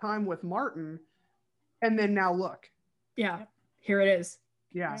less time with Martin. And then now look. Yeah, here it is.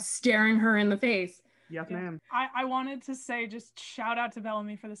 Yeah. Staring her in the face. Yes, ma'am. I wanted to say, just shout out to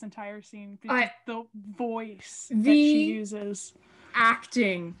Bellamy for this entire scene, because the voice that she uses,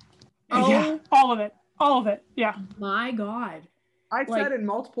 acting, all of it. Yeah. My God. I said in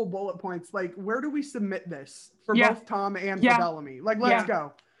multiple bullet points, like, where do we submit this for both Tom and for Bellamy? Like, let's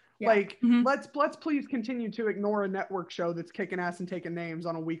go. Yeah. Like, let's please continue to ignore a network show that's kicking ass and taking names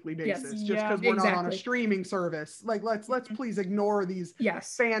on a weekly basis, just because we're not on a streaming service. Like, let's please ignore these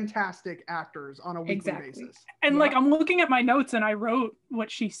fantastic actors on a weekly basis. And like, I'm looking at my notes, and I wrote what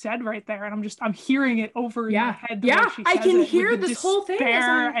she said right there, and I'm hearing it over in my head. I can hear this whole thing as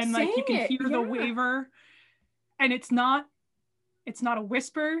I'm and like, you can it. hear the waver, and it's not a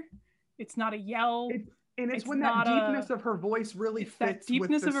whisper, it's not a yell. It's when that deepness of her voice really fits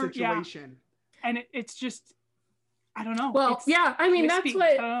with the situation. And it's just, I don't know. Well, I mean, wispy.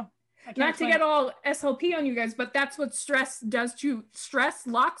 That's what, not to get all SLP on you guys, but that's what stress does too. Stress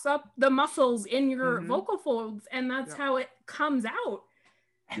locks up the muscles in your vocal folds, and that's how it comes out.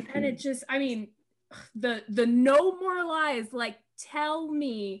 And then it just, I mean, the no more lies, like, tell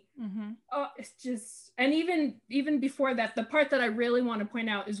me. Oh, it's just, and even before that, the part that I really want to point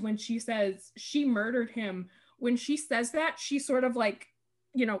out is when she says she murdered him. When she says that, she sort of like,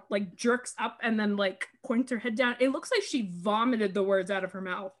 like jerks up and then like points her head down. It looks like she vomited the words out of her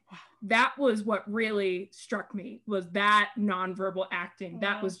mouth. That was what really struck me, was that nonverbal acting.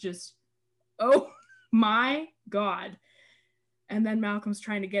 That was just, oh my God. And then Malcolm's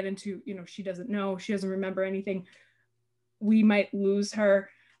trying to get into, she doesn't know, she doesn't remember anything. We might lose her.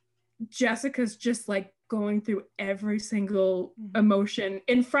 Jessica's just like going through every single emotion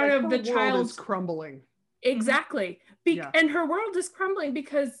in front of the child. Is crumbling. Exactly. And her world is crumbling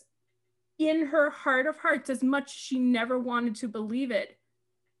because in her heart of hearts, as much as she never wanted to believe it,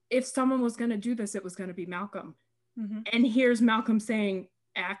 if someone was going to do this, it was going to be Malcolm. And here's Malcolm saying,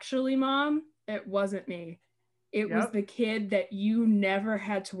 actually, Mom, it wasn't me. It was the kid that you never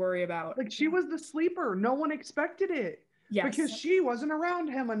had to worry about. Like, she was the sleeper. No one expected it. Yes. Because she wasn't around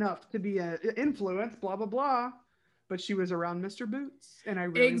him enough to be an influence, blah, blah, blah. But she was around Mr. Boots. And I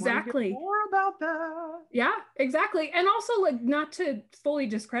really want to hear more about that. Yeah, exactly. And also, like, not to fully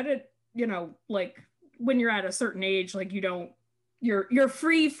discredit, you know, like, when you're at a certain age, like, you're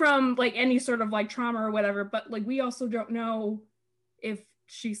free from, like, any sort of, like, trauma or whatever. But, like, we also don't know if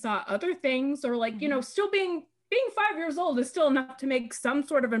she saw other things or, like, you know, still being 5 years old is still enough to make some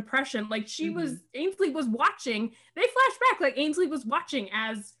sort of impression. Like, Ainsley was watching. They flash back, like, Ainsley was watching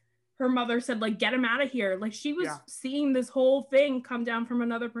as her mother said, like, get him out of here. Like, she was seeing this whole thing come down from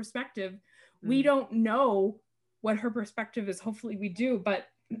another perspective. We don't know what her perspective is. Hopefully we do. But,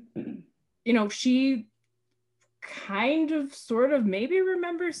 you know, she kind of sort of maybe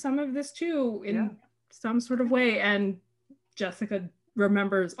remembers some of this too in some sort of way. And Jessica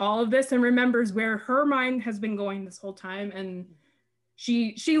remembers all of this and remembers where her mind has been going this whole time, and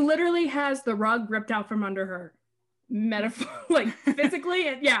she literally has the rug ripped out from under her, metaphor, like physically,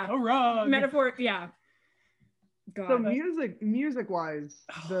 and a rug, metaphor, God. So music wise,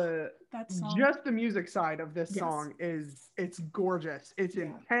 just the music side of this song it's gorgeous, it's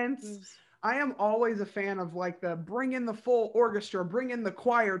intense. I am always a fan of, like, the bring in the full orchestra, bring in the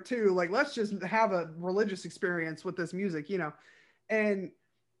choir too, like, let's just have a religious experience with this music, you know. And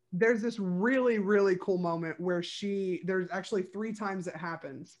there's this really, really cool moment where there's actually 3 times it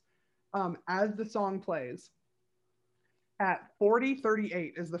happens. As the song plays, at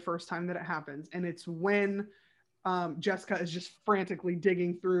 40:38 is the first time that it happens. And it's when Jessica is just frantically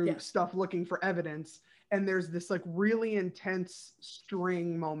digging through stuff looking for evidence. And there's this, like, really intense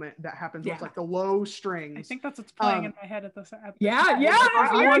string moment that happens with, like, the low strings. I think that's what's playing in my head at this. I can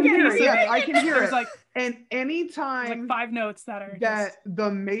hear it. Yeah, I can hear it. Like, and anytime like 5 notes that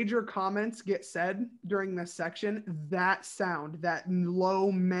the major comments get said during this section, that sound, that low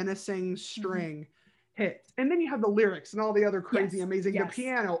menacing string hits. And then you have the lyrics and all the other crazy, amazing, the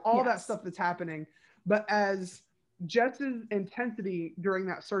piano, all that stuff that's happening. But as Jess's intensity during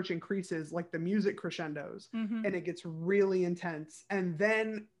that search increases, like, the music crescendos, and it gets really intense. And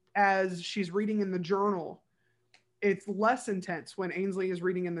then as she's reading in the journal, it's less intense when Ainsley is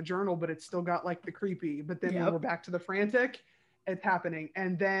reading in the journal, but it's still got, like, the creepy. But then when we're back to the frantic, it's happening.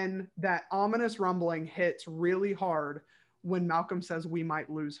 And then that ominous rumbling hits really hard when Malcolm says we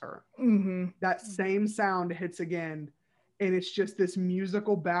might lose her. That same sound hits again. And it's just this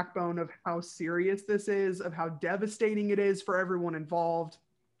musical backbone of how serious this is, of how devastating it is for everyone involved.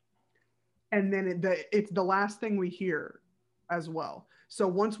 And then it's the last thing we hear as well. So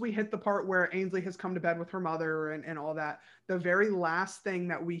once we hit the part where Ainsley has come to bed with her mother and all that, the very last thing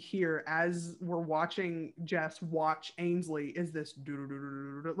that we hear as we're watching Jess watch Ainsley is this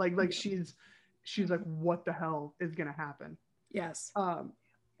like she's like, what the hell is gonna happen? Yes.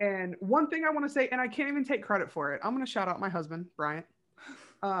 And one thing I want to say, and I can't even take credit for it, I'm going to shout out my husband, Bryant.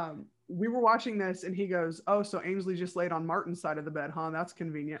 We were watching this and he goes, oh, so Ainsley just laid on Martin's side of the bed, huh? That's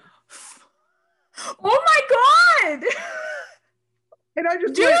convenient. Oh my God! And I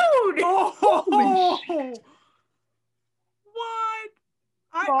just Dude! Went, oh, what?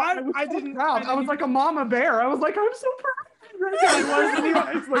 I didn't. I was like a mama bear. I was like, I'm so proud.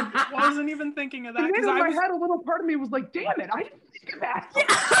 I wasn't even thinking of that. And then in my head, a little part of me was like, damn it, I didn't think of that.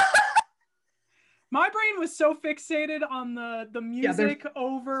 My brain was so fixated on the music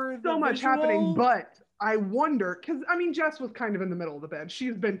over the so much visual. happening, but I wonder, because I mean, Jess was kind of in the middle of the bed.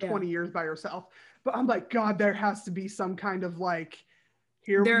 She's been 20 years by herself, but I'm like, God, there has to be some kind of, like,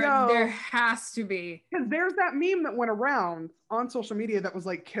 here we go. There has to be. Because there's that meme that went around on social media that was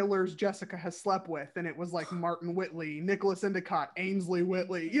like, killers Jessica has slept with. And it was like Martin Whitley, Nicholas Endicott, Ainsley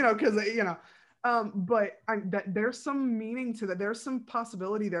Whitley, you know, because, you know, but there's some meaning to that. There's some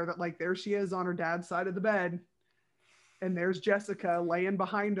possibility there that, like, there she is on her dad's side of the bed. And there's Jessica laying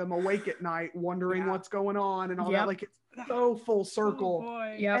behind him awake at night, wondering what's going on and all that. Like, it's so full circle. Oh,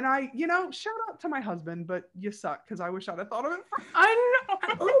 and I, you know, shout out to my husband, but you suck because I wish I'd have thought of it first. I know.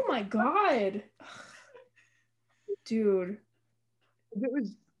 Oh my God. Dude. It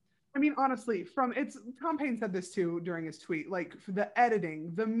was, I mean, honestly, Tom Payne said this too during his tweet, like, the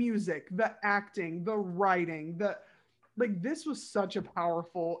editing, the music, the acting, the writing, this was such a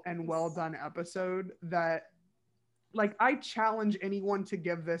powerful and well done episode that, like, I challenge anyone to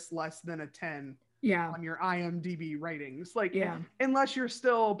give this less than a 10 on your IMDb ratings. Like, unless you're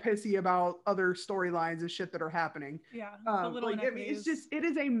still pissy about other storylines and shit that are happening. Yeah. It's just, it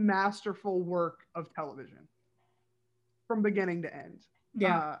is a masterful work of television from beginning to end.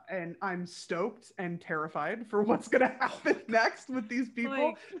 Yeah. And I'm stoked and terrified for what's going to happen next with these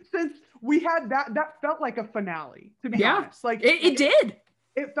people. Since we had that felt like a finale, to be honest. Like it did.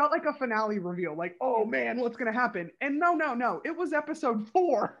 It felt like a finale reveal, like, oh man, what's gonna happen? And no, it was episode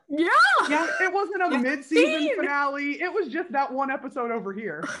 4. Yeah. It wasn't a mid-season finale. It was just that one episode over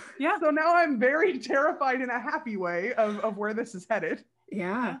here. Yeah. So now I'm very terrified in a happy way of where this is headed.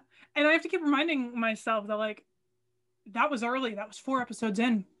 Yeah. And I have to keep reminding myself that, like, that was early. That was 4 episodes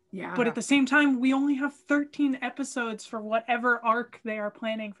in. Yeah. But at the same time, we only have 13 episodes for whatever arc they are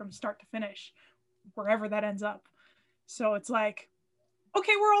planning from start to finish, wherever that ends up. So it's like,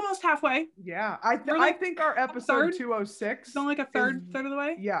 okay, we're almost halfway. Yeah, I think our episode 206 is like a third of the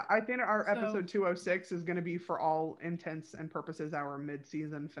way. Yeah, I think our episode 206 is going to be, for all intents and purposes, our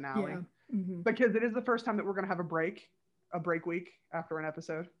mid-season finale. Yeah. Mm-hmm. Because it is the first time that we're going to have a break week after an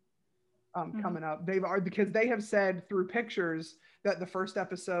episode coming up. Because they have said through pictures that the first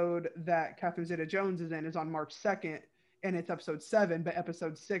episode that Catherine Zeta-Jones is in is on March 2nd, and it's episode 7, but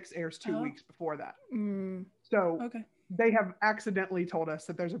episode 6 airs 2 weeks before that. So they have accidentally told us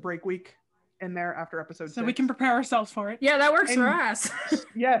that there's a break week in there after episode 6. So we can prepare ourselves for it. Yeah, that works for us.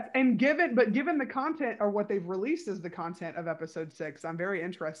 Yes, and given the content, or what they've released as the content of episode 6, I'm very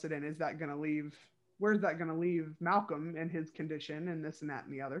interested in, where's that going to leave Malcolm and his condition and this and that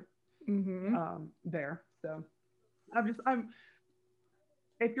and the other there. So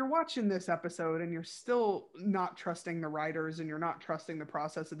if you're watching this episode and you're still not trusting the writers and you're not trusting the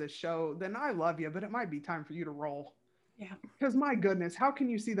process of this show, then I love you, but it might be time for you to roll. Yeah. Because my goodness, how can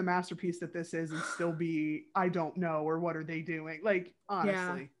you see the masterpiece that this is and still be, I don't know, or what are they doing? Like,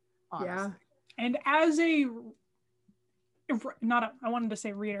 honestly. Yeah. And as I wanted to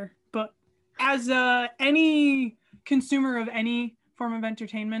say reader, but as any consumer of any form of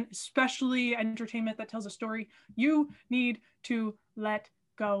entertainment, especially entertainment that tells a story, you need to let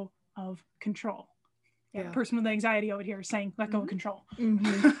go of control. Yeah. Person with anxiety over here is saying, let go of control.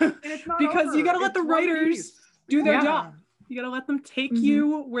 Because you got to let the writers do their job. You got to let them take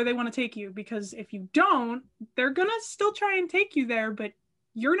you where they want to take you, because if you don't, they're going to still try and take you there, but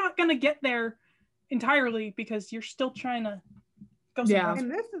you're not going to get there entirely because you're still trying to go somewhere.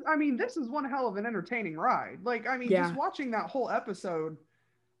 And this is one hell of an entertaining ride. Like, just watching that whole episode,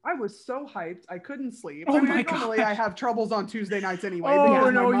 I was so hyped. I couldn't sleep. Normally I have troubles on Tuesday nights anyway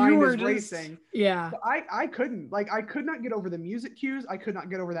because my mind is racing. Yeah. But I couldn't. Like, I could not get over the music cues. I could not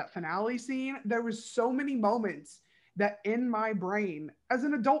get over that finale scene. There was so many moments that in my brain, as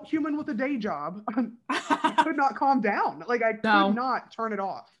an adult human with a day job, I could not calm down. Like, I could not turn it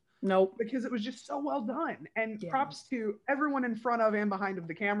off. Nope. Because it was just so well done. And props to everyone in front of and behind of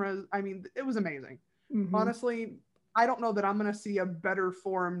the cameras. I mean, it was amazing. Honestly, I don't know that I'm going to see a better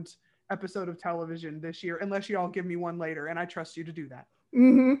formed episode of television this year, unless you all give me one later, and I trust you to do that.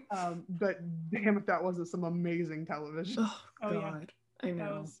 But damn, if that wasn't some amazing television. Oh God. Yeah. I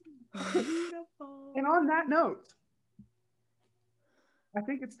know. That was beautiful. And on that note, I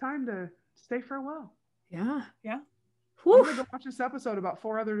think it's time to say farewell. Yeah. Yeah. I'm going to go watch this episode about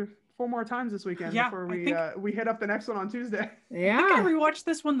 4 more times this weekend before we hit up the next one on Tuesday. Yeah. I think I rewatched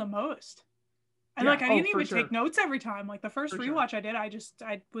this one the most. And I didn't even take notes every time. Like the first rewatch I did,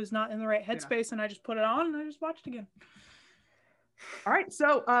 I was not in the right headspace and I just put it on and I just watched again. All right.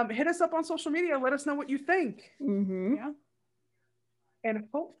 So hit us up on social media. Let us know what you think. Yeah. And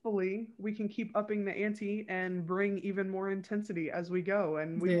hopefully we can keep upping the ante and bring even more intensity as we go.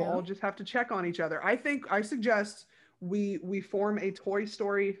 And we will all just have to check on each other. I suggest we form a Toy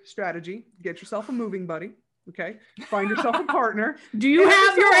Story strategy. Get yourself a moving buddy. Okay. Find yourself a partner. Do you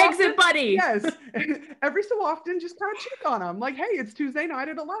have your exit buddy? Yes. Every so often, just kind of check on them. Like, hey, it's Tuesday night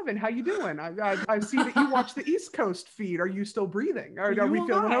at 11. How you doing? I see that you watch the East Coast feed. Are you still breathing? Are we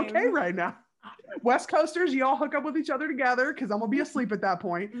feeling okay right now? West Coasters, you all hook up with each other together because I'm going to be asleep at that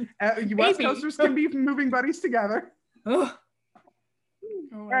point. You West Coasters can be moving buddies together. Oh.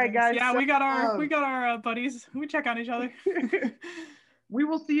 All right, guys. Yeah, we got our buddies. We check on each other. We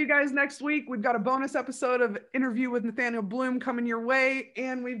will see you guys next week. We've got a bonus episode of Interview with Nathaniel Bloom coming your way,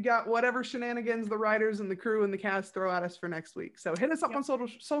 and we've got whatever shenanigans the writers and the crew and the cast throw at us for next week. So hit us up on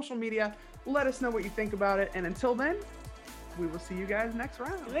social media. Let us know what you think about it. And until then, we will see you guys next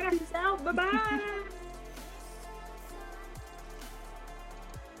round. Later. Peace out. Bye-bye.